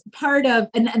that's part of,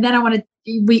 and then I want to,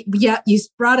 you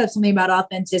brought up something about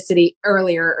authenticity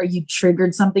earlier, or you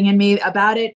triggered something in me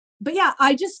about it. But yeah,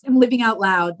 I just am living out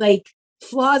loud, like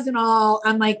flaws and all.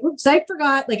 I'm like, oops, I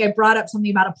forgot. Like, I brought up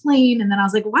something about a plane. And then I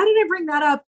was like, why did I bring that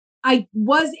up? I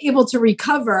was able to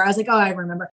recover. I was like, oh, I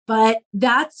remember. But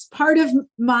that's part of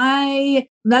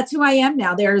that's who I am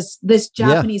now. There's this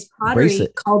Japanese pottery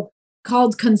called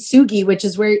kintsugi, which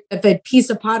is where if a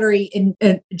piece of pottery in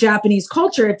Japanese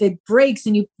culture, if it breaks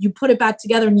and you put it back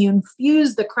together and you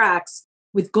infuse the cracks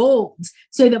with gold.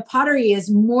 So the pottery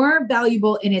is more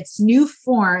valuable in its new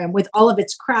form with all of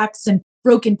its cracks and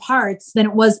broken parts than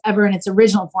it was ever in its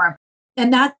original form.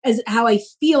 And that is how I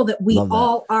feel that we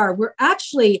all are. We're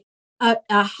actually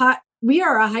we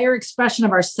are a higher expression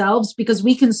of ourselves because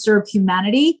we can serve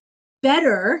humanity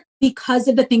better because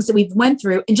of the things that we've went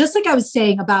through. And just like I was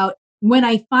saying about when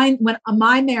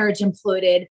my marriage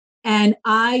imploded and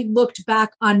I looked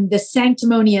back on the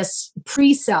sanctimonious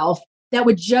pre-self that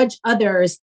would judge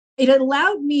others, it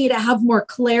allowed me to have more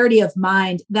clarity of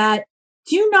mind that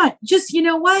do not just,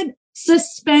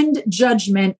 suspend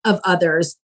judgment of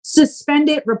others, suspend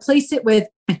it, replace it with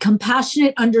a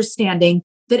compassionate understanding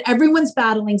that everyone's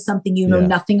battling something you know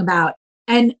nothing about.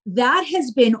 And that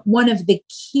has been one of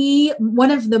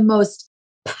the most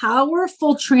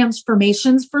powerful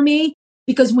transformations for me,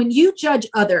 because when you judge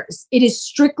others, it is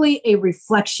strictly a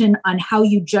reflection on how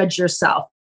you judge yourself.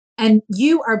 And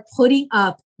you are putting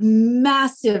up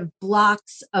massive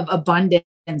blocks of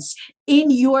abundance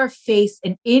in your face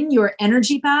and in your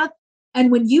energy path.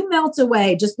 And when you melt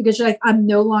away, just because you're like, I'm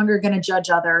no longer going to judge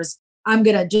others, I'm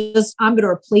going to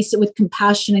replace it with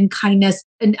compassion and kindness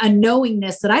and a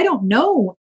knowingness that I don't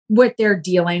know what they're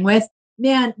dealing with.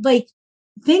 Man, like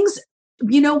things,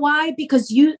 you know why?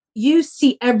 Because you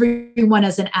see everyone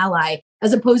as an ally,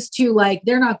 as opposed to like,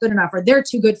 they're not good enough, or they're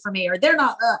too good for me, or they're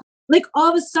not, like all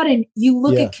of a sudden you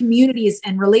look at communities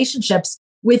and relationships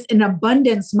with an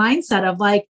abundance mindset of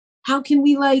like, how can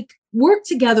we like work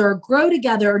together or grow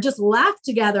together or just laugh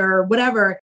together or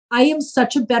whatever. I am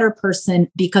such a better person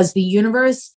because the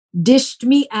universe dished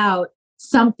me out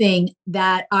something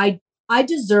that I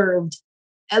deserved.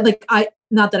 Like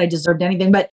not that I deserved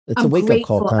anything, but it's I'm a wake-up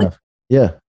call kind of.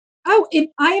 Yeah. Oh,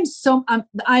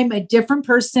 I'm a different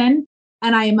person,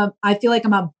 and I feel like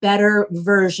I'm a better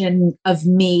version of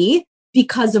me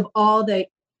because of all the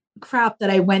crap that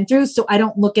I went through. So I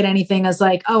don't look at anything as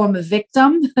like, oh, I'm a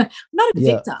victim. I'm not a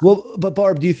victim. Well, but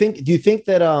Barb, do you think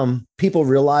that people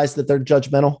realize that they're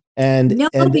judgmental? And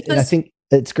I think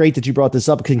it's great that you brought this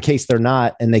up in case they're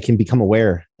not, and they can become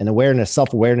aware. And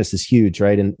self-awareness is huge,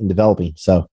 right? In developing.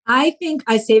 So I think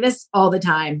I say this all the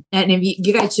time. And if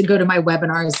you guys should go to my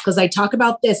webinars, because I talk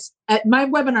about this at my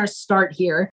webinars start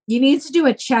here. You need to do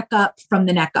a checkup from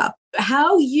the neck up.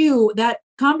 That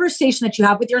conversation that you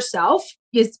have with yourself,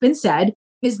 it's been said,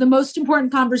 is the most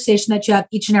important conversation that you have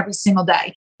each and every single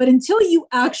day. But until you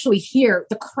actually hear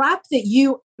the crap that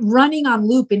you running on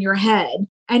loop in your head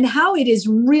and how it is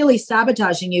really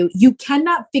sabotaging you, you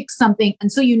cannot fix something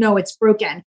until you know it's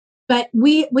broken. But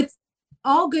we, with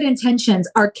all good intentions,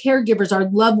 our caregivers, our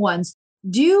loved ones,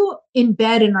 do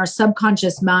embed in our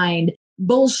subconscious mind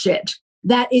bullshit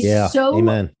that is so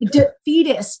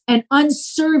defeatist and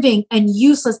unserving and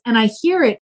useless. And I hear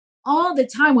it all the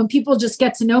time when people just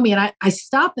get to know me and I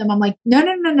stop them. I'm like,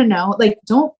 no. Like,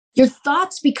 don't, your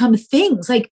thoughts become things.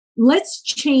 Like, let's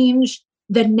change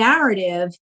the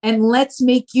narrative and let's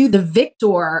make you the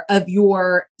victor of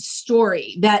your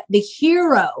story, that the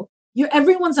hero,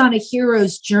 everyone's on a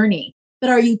hero's journey.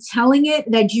 But are you telling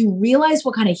it that you realize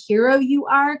what kind of hero you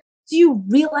are? Do you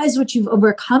realize what you've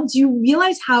overcome? Do you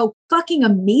realize how fucking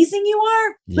amazing you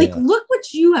are? Yeah. Like, look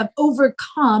what you have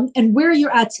overcome and where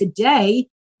you're at today.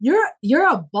 You're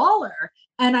a baller.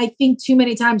 And I think too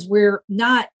many times we're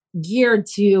not geared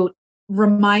to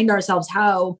remind ourselves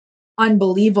how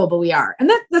unbelievable we are. And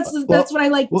that's what I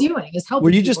like doing, is helping.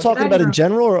 Were you just talking about in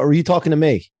general, or were you talking to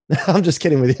me? I'm just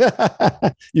kidding with you.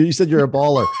 You said you're a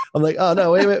baller. I'm like, oh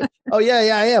no, wait. Oh yeah,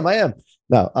 I am.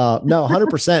 No,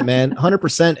 100%, man.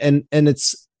 100%. And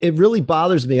it really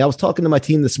bothers me. I was talking to my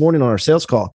team this morning on our sales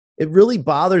call. It really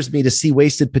bothers me to see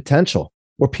wasted potential,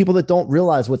 or people that don't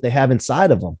realize what they have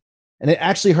inside of them. And it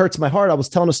actually hurts my heart. I was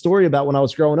telling a story about when I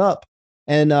was growing up,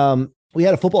 and we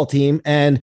had a football team,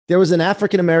 and there was an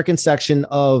African-American section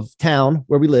of town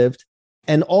where we lived.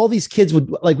 And all these kids would,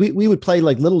 like, we would play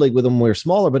like Little League with them when we were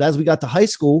smaller. But as we got to high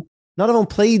school, none of them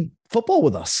played football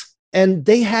with us. And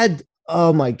they had,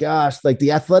 oh my gosh, like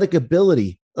the athletic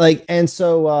ability. Like, and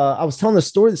so I was telling the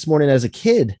story this morning as a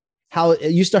kid, how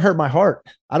it used to hurt my heart.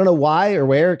 I don't know why or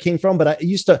where it came from, but I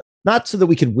used to, not so that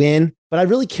we could win, but I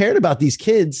really cared about these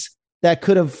kids that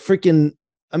could have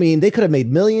they could have made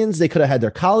millions. They could have had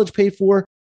their college paid for.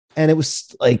 And it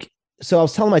was like, so I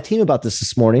was telling my team about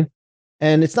this morning,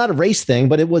 and it's not a race thing,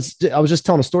 but I was just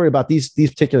telling a story about these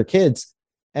particular kids.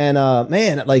 And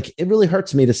man, like, it really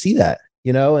hurts me to see that,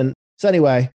 And so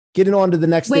anyway, getting on to the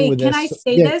next thing with this. Can I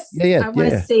say this? Yeah. I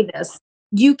want to say this.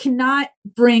 You cannot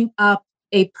bring up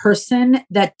a person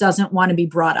that doesn't want to be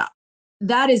brought up.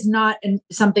 That is not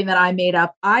something that I made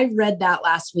up. I read that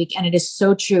last week, and it is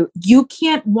so true. You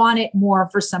can't want it more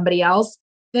for somebody else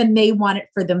than they want it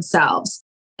for themselves.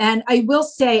 And I will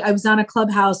say, I was on in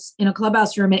a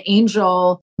clubhouse room, and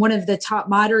Angel, one of the top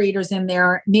moderators in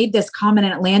there, made this comment,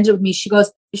 and it landed with me. She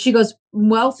goes,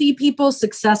 wealthy people,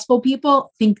 successful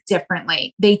people think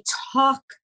differently. They talk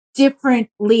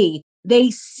differently.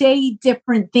 They say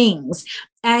different things.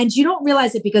 And you don't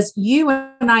realize it because you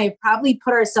and I have probably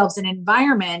put ourselves in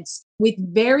environments with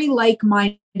very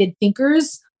like-minded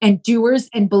thinkers and doers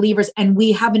and believers. And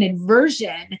we have an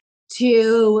aversion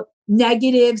to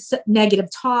negative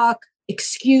talk,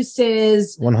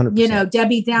 excuses, 100%.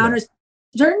 Debbie Downers.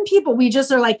 Yeah. Certain people, we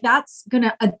just are like, that's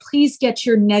gonna please get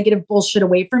your negative bullshit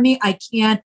away from me. I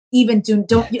can't even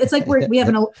don't. It's like we have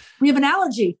an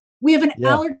allergy. We have an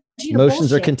allergy to emotions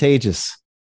bullshit. Are contagious.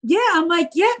 Yeah, I'm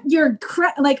like, you're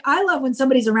like, I love when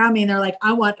somebody's around me and they're like,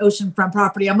 I want oceanfront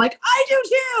property. I'm like, I do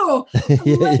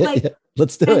too.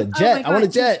 Let's do it. Jet. I want a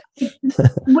jet.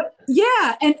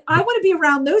 Yeah. And I want to be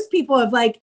around those people of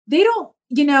like, they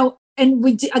don't, and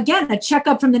we again, a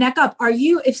checkup from the neck up.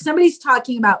 If somebody's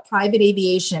talking about private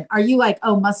aviation, are you like,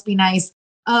 oh, must be nice.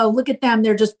 Oh, look at them.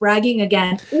 They're just bragging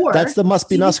again. Or that's the must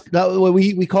be nice. No,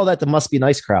 we call that the must be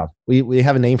nice crowd. We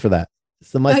have a name for that.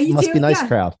 It's the must be nice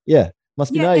crowd. Yeah.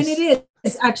 Must be nice. And it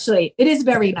is actually, it is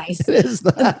very nice. It is.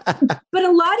 But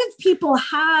a lot of people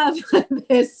have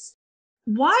this.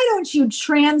 Why don't you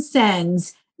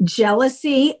transcend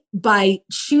jealousy by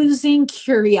choosing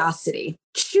curiosity?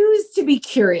 Choose to be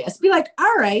curious. Be like,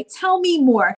 all right, tell me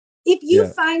more. If you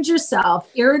find yourself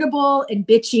irritable and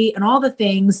bitchy and all the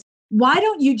things, why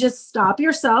don't you just stop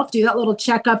yourself, do that little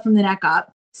checkup from the neck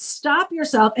up, stop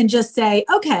yourself and just say,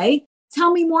 okay,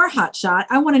 tell me more, hotshot.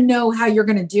 I want to know how you're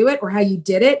going to do it, or how you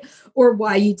did it, or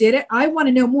why you did it. I want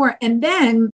to know more. And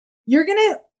then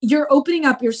you're opening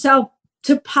up yourself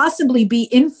to possibly be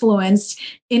influenced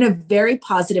in a very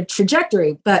positive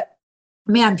trajectory. But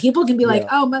man, people can be like,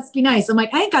 oh, must be nice. I'm like,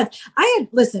 I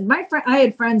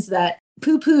had friends that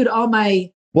poo-pooed all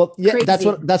my crazy. that's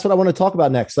what I want to talk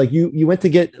about next. Like you went to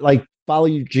get follow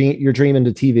your dream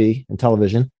into TV and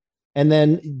television. And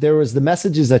then there was the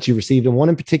messages that you received. And one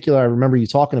in particular, I remember you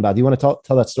talking about. Do you want to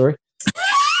tell that story?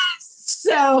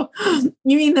 So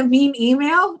you mean the mean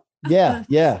email? Yeah.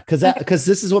 Cause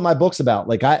this is what my book's about.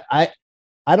 Like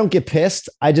I don't get pissed.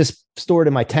 I just store it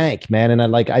in my tank, man. And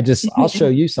I'll show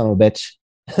you, son of a bitch.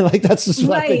 Like, that's just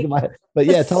what I think about it. But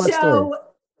yeah, tell that story.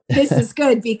 this is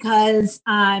good because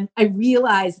I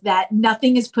realized that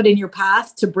nothing is put in your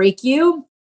path to break you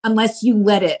unless you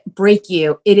let it break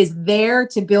you. It is there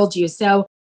to build you. So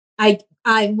I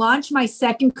launched my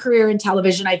second career in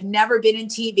television. I've never been in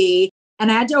TV,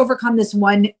 and I had to overcome this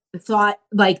one thought,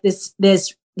 like this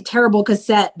terrible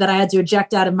cassette that I had to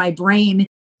eject out of my brain,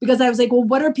 because I was like, well,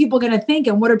 what are people going to think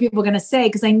and what are people going to say?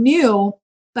 Because I knew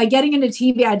by getting into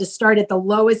TV, I had to start at the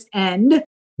lowest end.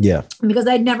 Yeah. Because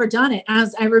I'd never done it.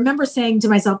 And I remember saying to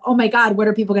myself, oh my God, what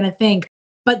are people going to think?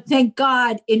 But thank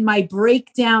God in my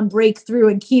breakthrough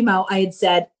in chemo, I had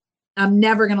said, I'm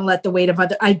never going to let the weight of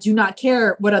I do not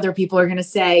care what other people are going to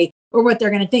say or what they're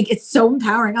going to think. It's so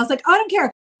empowering. I was like, oh, I don't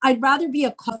care. I'd rather be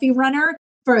a coffee runner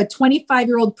for a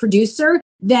 25-year-old producer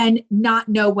than not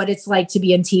know what it's like to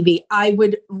be in TV. I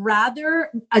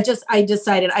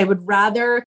decided I would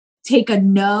rather take a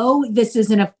no, this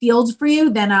isn't a field for you,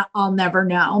 then I'll never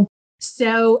know.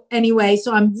 So anyway,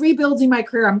 so I'm rebuilding my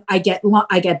career. I get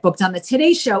booked on the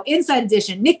Today Show, Inside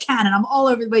Edition, Nick Cannon. I'm all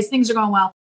over the place. Things are going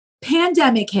well.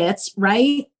 Pandemic hits,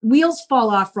 right? Wheels fall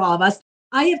off for all of us.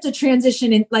 I have to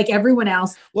transition in like everyone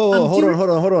else. Whoa, hold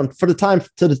on. For the time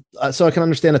so I can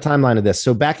understand the timeline of this.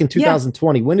 So back in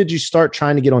 2020, when did you start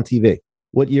trying to get on TV?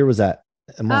 What year was that?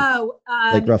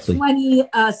 Like roughly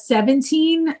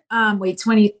 2017.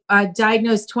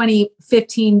 Diagnosed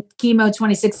 2015, chemo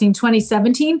 2016,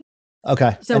 2017.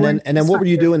 Okay. So and then what were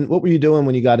you doing? What were you doing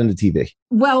when you got into TV?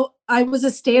 Well, I was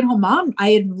a stay-at-home mom.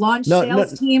 I had launched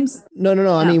sales teams. No.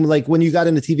 I mean, like when you got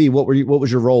into TV, what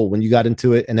was your role when you got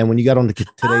into it? And then when you got on the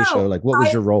Today Show, like what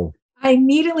was your role? I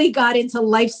immediately got into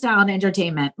lifestyle and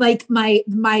entertainment. Like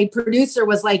my producer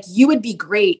was like, you would be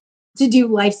great to do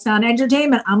lifestyle and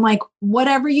entertainment. I'm like,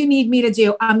 whatever you need me to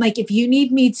do. I'm like, if you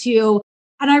need me to,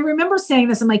 and I remember saying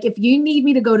this, I'm like, if you need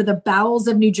me to go to the bowels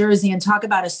of New Jersey and talk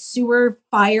about a sewer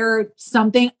fire,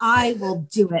 something, I will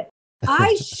do it.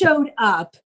 I showed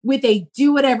up with a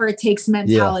do whatever it takes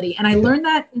mentality. Yeah. And I learned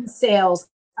that in sales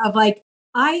of like,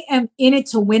 I am in it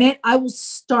to win it. I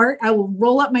will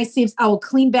roll up my sleeves. I will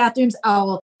clean bathrooms.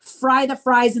 I'll fry the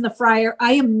fries in the fryer.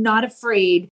 I am not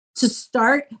afraid to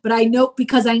start, but I know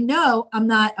I'm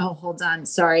not, hold on.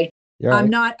 Sorry. Right. I'm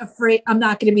not afraid. I'm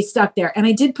not going to be stuck there. And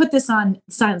I did put this on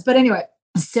silence, but anyway,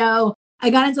 so I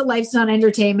got into lifestyle and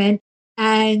entertainment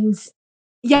and so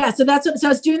I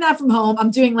was doing that from home.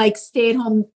 I'm doing like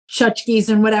stay-at-home tchotchkes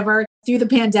and whatever through the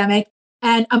pandemic.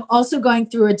 And I'm also going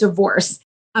through a divorce.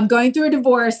 I'm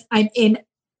in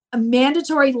a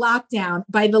mandatory lockdown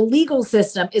by the legal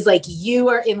system is like, you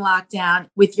are in lockdown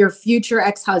with your future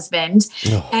ex-husband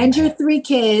and your 3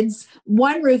 kids,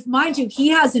 one roof. Mind you, he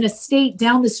has an estate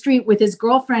down the street with his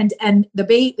girlfriend and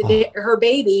her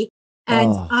baby.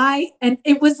 And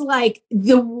it was like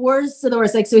the worst of the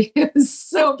worst. Like, so it was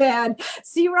so bad.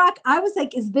 C-Rock, I was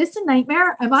like, is this a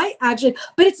nightmare? Am I actually,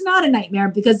 but it's not a nightmare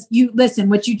because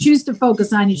what you choose to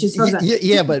focus on, you choose to focus on.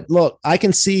 Yeah. But look, I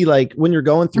can see like when you're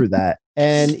going through that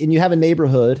and you have a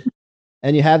neighborhood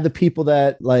and you have the people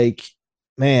that like,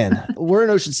 man, we're in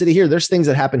Ocean City here. There's things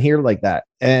that happen here like that.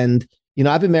 And,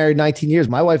 I've been married 19 years.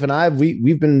 My wife and I,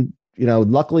 we've been,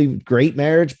 luckily great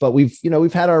marriage, but we've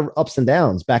had our ups and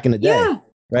downs back in the day. Yeah.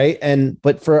 Right.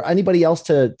 But for anybody else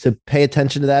to pay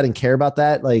attention to that and care about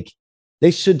that, like they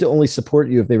should only support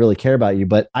you if they really care about you.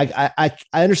 But I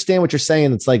understand what you're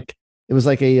saying. It's like, it was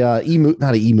like not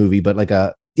an e-movie, but like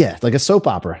a soap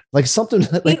opera, like something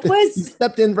like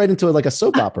stepped in right into like a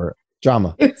soap opera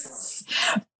drama.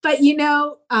 But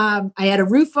I had a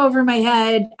roof over my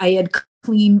head. I had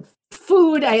clean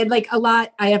food. I had like a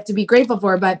lot I have to be grateful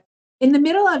for. But in the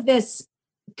middle of this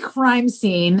crime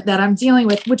scene that I'm dealing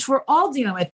with, which we're all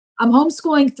dealing with, I'm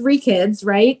homeschooling 3 kids,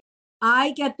 right?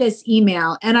 I get this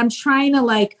email and I'm trying to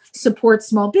like support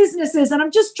small businesses and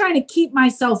I'm just trying to keep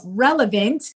myself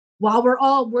relevant while we're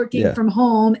all working from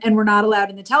home and we're not allowed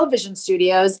in the television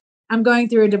studios. I'm going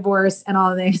through a divorce and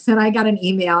all of this. And I got an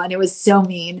email and it was so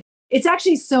mean. It's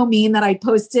actually so mean that I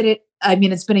posted it. I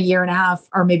mean, it's been a year and a half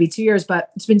or maybe 2 years, but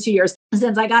it's been 2 years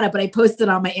since I got it. But I posted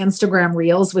on my Instagram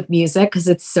reels with music because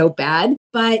it's so bad.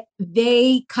 But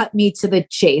they cut me to the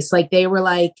chase. Like they were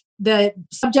like, the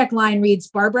subject line reads,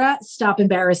 Barbara, stop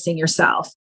embarrassing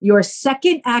yourself. Your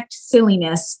second act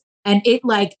silliness. And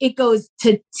it goes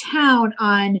to town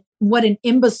on what an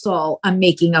imbecile I'm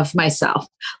making of myself.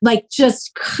 Like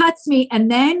just cuts me.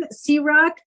 And then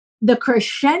C-Rock, the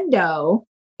crescendo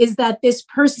is that this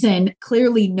person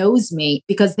clearly knows me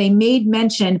because they made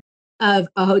mention of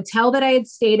a hotel that I had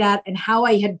stayed at and how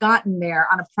I had gotten there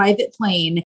on a private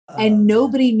plane. And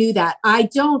nobody knew that. I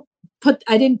didn't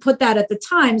put that at the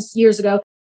Times years ago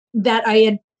that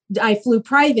I flew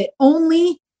private.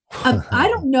 Only, I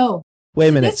don't know. Wait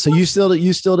a minute. So you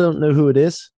still don't know who it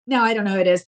is? No, I don't know who it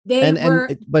is.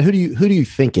 But who do you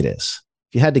think it is?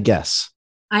 If you had to guess.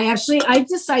 I've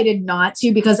decided not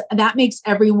to, because that makes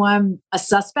everyone a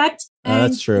suspect.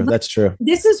 That's true. That's true.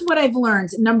 This is what I've learned.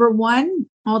 Number one,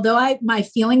 although my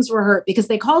feelings were hurt because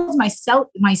they called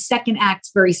my second act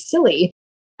very silly.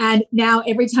 And now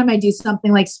every time I do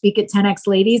something like speak at 10X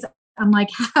Ladies, I'm like,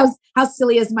 how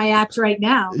silly is my act right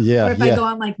now? Yeah. Or if I go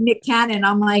on like Nick Cannon,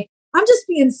 I'm like, I'm just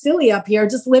being silly up here,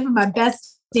 just living my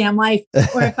best damn life.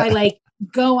 Or if I like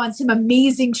go on some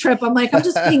amazing trip, I'm like, I'm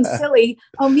just being silly.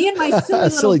 Oh, me and my silly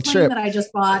little plane trip that I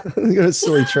just bought. A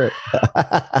silly trip.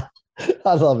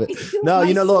 I love it. No,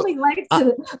 look,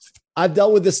 I've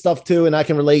dealt with this stuff too, and I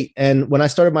can relate. And when I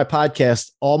started my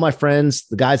podcast, all my friends,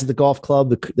 the guys at the golf club,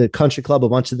 the country club, a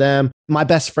bunch of them, my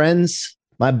best friends,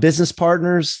 my business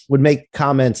partners would make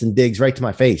comments and digs right to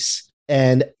my face.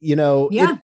 And,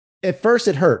 at first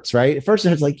it hurts, right? At first it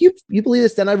hurts like, you believe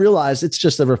this? Then I realized it's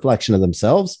just a reflection of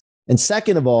themselves. And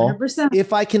second of all, 100%.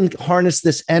 if I can harness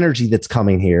this energy that's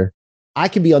coming here, I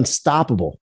can be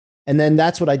unstoppable. And then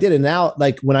that's what I did. And now,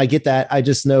 like, when I get that, I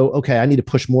just know, okay, I need to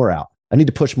push more out.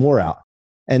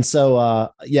 And so,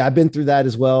 I've been through that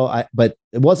as well. But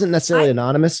it wasn't necessarily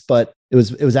anonymous, but it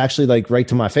was actually like right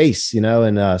to my face,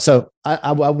 And so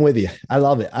I'm with you. I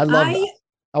love it. I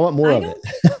want more of it.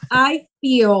 I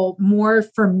feel more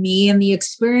for me in the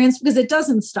experience, because it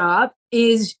doesn't stop,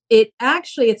 it's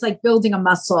like building a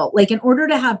muscle. Like, in order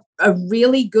to have a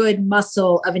really good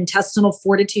muscle of intestinal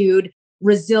fortitude,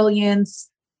 resilience,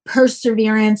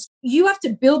 perseverance, you have to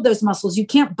build those muscles. You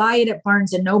can't buy it at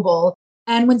Barnes and Noble.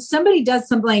 And when somebody does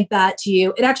something like that to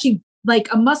you, it actually, like,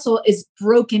 a muscle is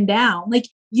broken down. Like,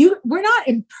 we're not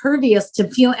impervious to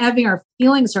having our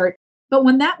feelings hurt. But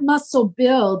when that muscle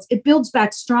builds, it builds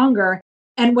back stronger.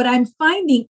 And what I'm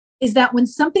finding is that when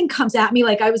something comes at me,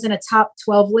 like I was in a top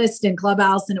 12 list in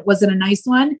Clubhouse and it wasn't a nice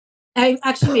one. I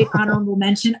actually made honorable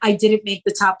mention. I didn't make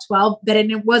the top 12, but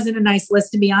it wasn't a nice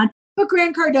list to be on. But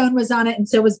Grant Cardone was on it, and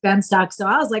so was Ben Stock. So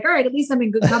I was like, all right, at least I'm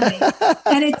in good company.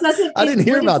 And it doesn't. I didn't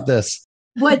hear about this.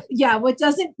 What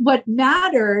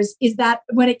matters is that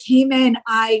when it came in,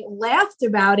 I laughed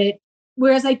about it.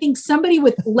 Whereas I think somebody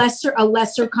with a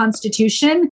lesser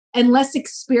constitution and less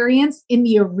experience in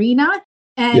the arena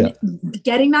and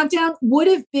getting knocked down would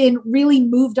have been really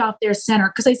moved off their center.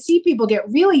 Because I see people get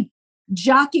really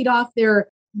jockeyed off their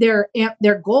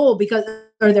goal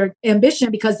or their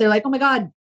ambition, because they're like, oh my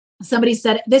God, somebody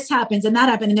said this happens and that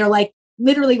happened. And they're like,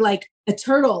 literally like a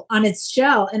turtle on its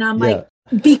shell. And I'm like,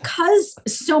 because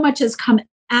so much has come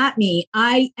at me,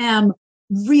 I am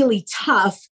really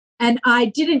tough. And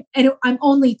I'm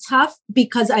only tough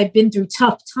because I've been through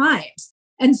tough times.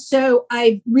 And so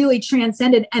I've really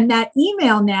transcended. And that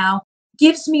email now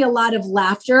gives me a lot of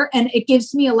laughter, and it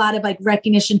gives me a lot of like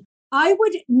recognition. I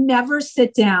would never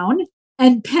sit down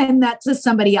and pen that to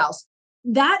somebody else.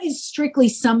 That is strictly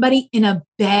somebody in a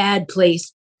bad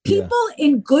place. People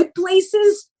in good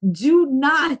places do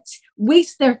not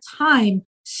waste their time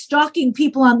stalking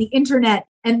people on the internet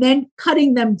and then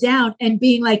cutting them down and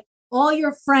being like, all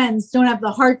your friends don't have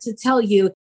the heart to tell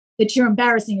you that you're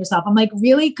embarrassing yourself. I'm like,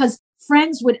 really? Because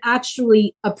friends would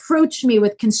actually approach me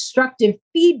with constructive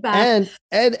feedback.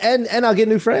 And I'll get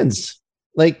new friends.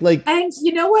 Like, and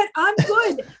you know what? I'm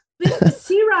good. But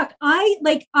C-Rock,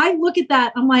 I look at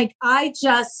that. I'm like, I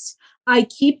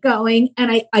keep going,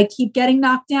 and I keep getting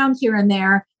knocked down here and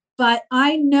there, but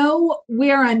I know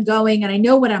where I'm going and I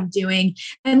know what I'm doing.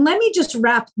 And let me just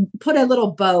put a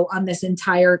little bow on this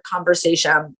entire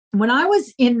conversation. When I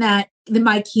was in my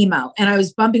chemo and I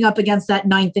was bumping up against that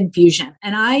 9th infusion,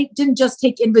 and I didn't just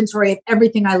take inventory of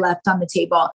everything I left on the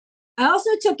table. I also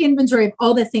took inventory of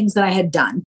all the things that I had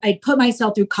done. I'd put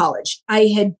myself through college. I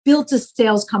had built a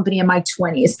sales company in my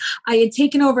 20s. I had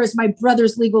taken over as my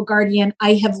brother's legal guardian.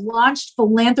 I have launched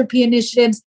philanthropy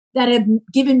initiatives that have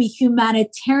given me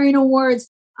humanitarian awards.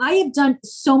 I have done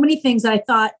so many things that I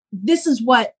thought, this is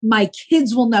what my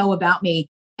kids will know about me.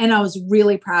 And I was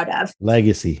really proud of.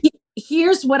 Legacy.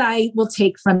 Here's what I will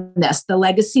take from this. The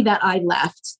legacy that I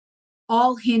left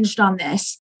all hinged on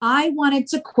this. I wanted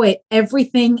to quit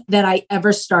everything that I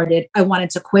ever started. I wanted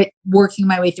to quit working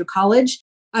my way through college.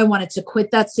 I wanted to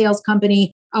quit that sales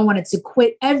company. I wanted to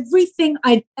quit everything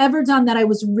I'd ever done that I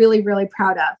was really, really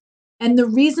proud of. And the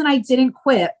reason I didn't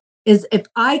quit is if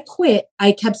I quit,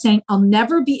 I kept saying, I'll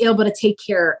never be able to take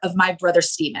care of my brother,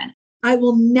 Steven. I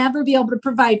will never be able to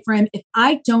provide for him if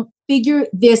I don't figure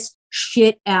this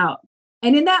shit out.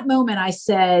 And in that moment, I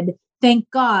said, thank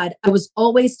God I was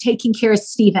always taking care of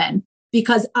Steven,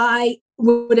 because I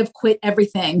would have quit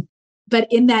everything. But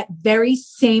in that very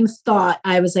same thought,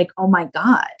 I was like, oh my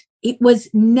God, it was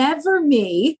never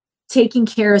me taking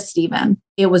care of Stephen.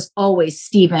 It was always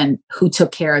Stephen who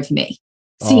took care of me.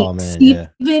 See,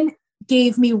 Stephen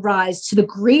gave me rise to the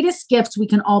greatest gift we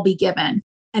can all be given.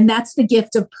 And that's the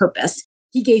gift of purpose.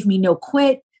 He gave me no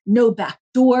quit, no back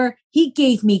door. He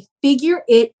gave me figure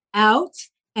it out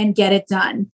and get it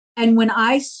done. And when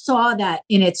I saw that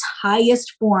in its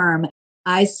highest form,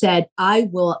 I said, I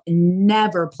will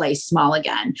never play small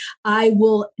again. I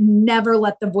will never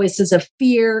let the voices of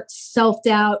fear,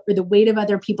 self-doubt, or the weight of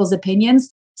other people's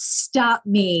opinions stop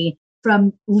me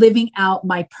from living out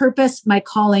my purpose, my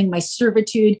calling, my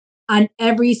servitude on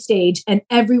every stage and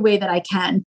every way that I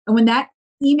can. And when that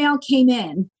email came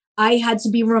in, I had to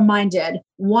be reminded,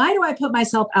 why do I put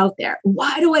myself out there?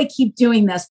 Why do I keep doing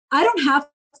this? I don't have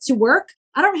to work.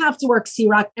 I don't have to work,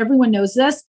 C-Rock. Everyone knows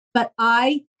this, but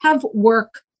I have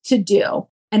work to do.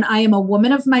 And I am a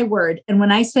woman of my word. And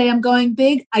when I say I'm going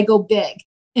big, I go big.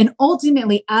 And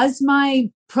ultimately, as my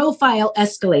profile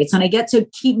escalates and I get to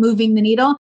keep moving the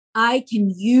needle, I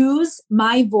can use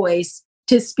my voice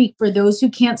to speak for those who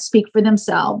can't speak for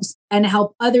themselves and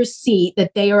help others see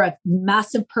that they are of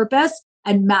massive purpose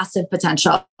and massive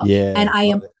potential. Yeah. And I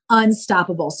am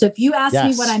unstoppable. So if you ask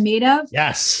me what I'm made of,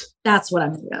 that's what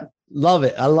I'm made of. Love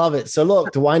it. I love it. So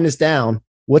look, to wind this down,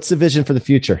 what's the vision for the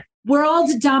future? World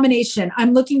domination.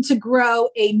 I'm looking to grow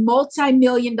a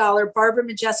multi-million-dollar Barbara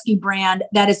Majeski brand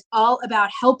that is all about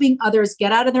helping others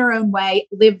get out of their own way,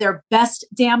 live their best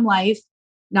damn life,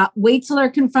 not wait till they're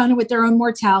confronted with their own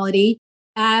mortality,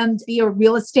 and be a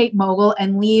real estate mogul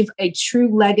and leave a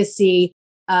true legacy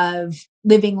of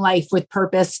living life with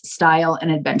purpose, style,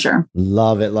 and adventure.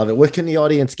 Love it. Love it. What can the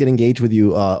audience get engaged with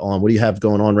you on? What do you have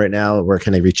going on right now? Where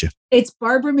can they reach you? It's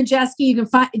Barbara Majeski. You can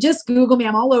find, just Google me.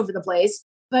 I'm all over the place.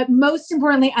 But most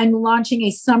importantly, I'm launching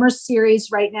a summer series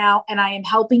right now, and I am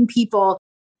helping people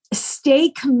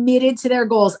stay committed to their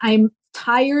goals. I'm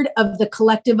tired of the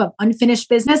collective of unfinished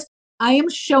business. I am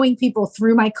showing people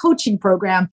through my coaching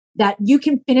program that you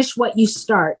can finish what you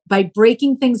start by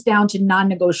breaking things down to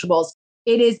non-negotiables.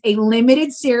 It is a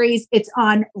limited series. It's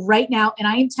on right now. And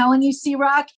I am telling you,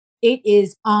 C-Rock, it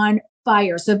is on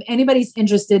fire. So if anybody's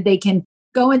interested, they can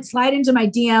go and slide into my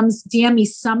DMs, DM me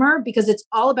summer, because it's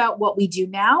all about what we do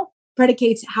now,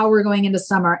 predicates how we're going into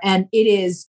summer. And it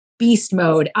is beast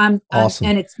mode. Awesome.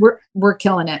 And we're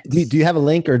killing it. Do you have a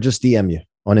link or just DM you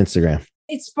on Instagram?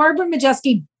 It's Barbara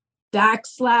Majeski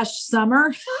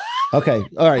 /summer. Okay.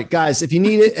 All right, guys, if you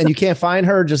need it and you can't find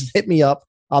her, just hit me up.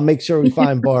 I'll make sure we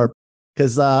find Barb.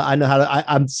 Because I know how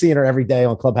to, I'm seeing her every day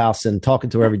on Clubhouse and talking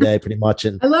to her every day pretty much.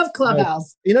 And I love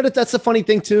Clubhouse. That's the funny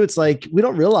thing too. It's like, we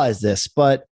don't realize this,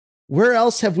 but where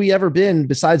else have we ever been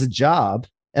besides a job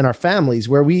and our families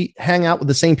where we hang out with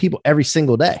the same people every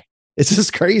single day? It's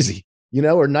just crazy,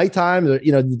 or nighttime, or,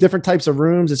 different types of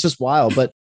rooms. It's just wild.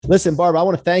 But listen, Barb, I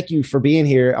want to thank you for being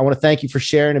here. I want to thank you for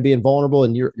sharing and being vulnerable.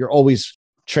 And you're always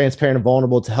transparent and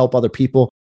vulnerable to help other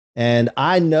people. And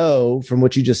I know from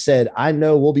what you just said, I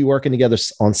know we'll be working together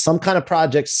on some kind of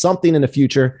project, something in the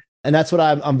future. And that's what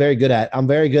I'm very good at. I'm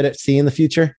very good at seeing the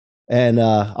future. And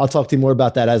I'll talk to you more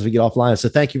about that as we get offline. So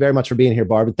thank you very much for being here,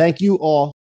 Barb. And thank you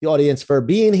all, the audience, for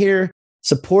being here,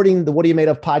 supporting the What Are You Made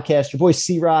Of podcast, your boy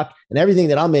C-Rock, and everything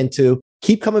that I'm into.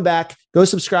 Keep coming back. Go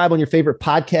subscribe on your favorite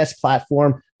podcast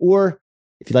platform. Or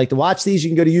if you'd like to watch these, you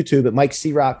can go to YouTube at Mike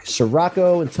C-Rock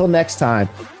Scirocco. Until next time,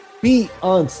 be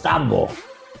unstoppable.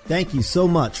 Thank you so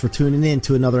much for tuning in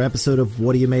to another episode of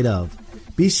What Are You Made Of?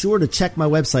 Be sure to check my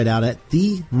website out at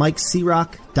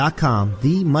themikecrock.com,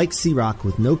 themikecrock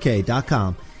with no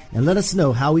K.com, and let us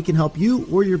know how we can help you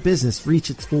or your business reach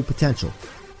its full potential.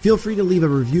 Feel free to leave a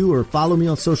review or follow me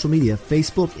on social media,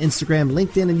 Facebook, Instagram,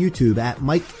 LinkedIn, and YouTube at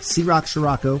Mike C-Rock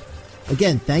Scirocco.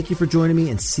 Again, thank you for joining me,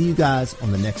 and see you guys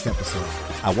on the next episode.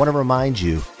 I want to remind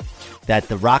you that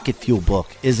the Rocket Fuel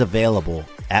book is available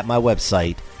at my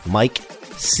website,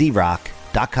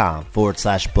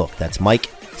 MikeCrock.com/book. That's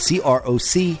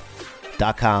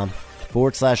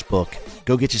MikeCroc.com/book.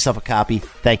 Go get yourself a copy.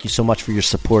 Thank you so much for your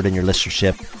support and your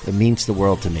listenership. It means the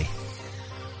world to me.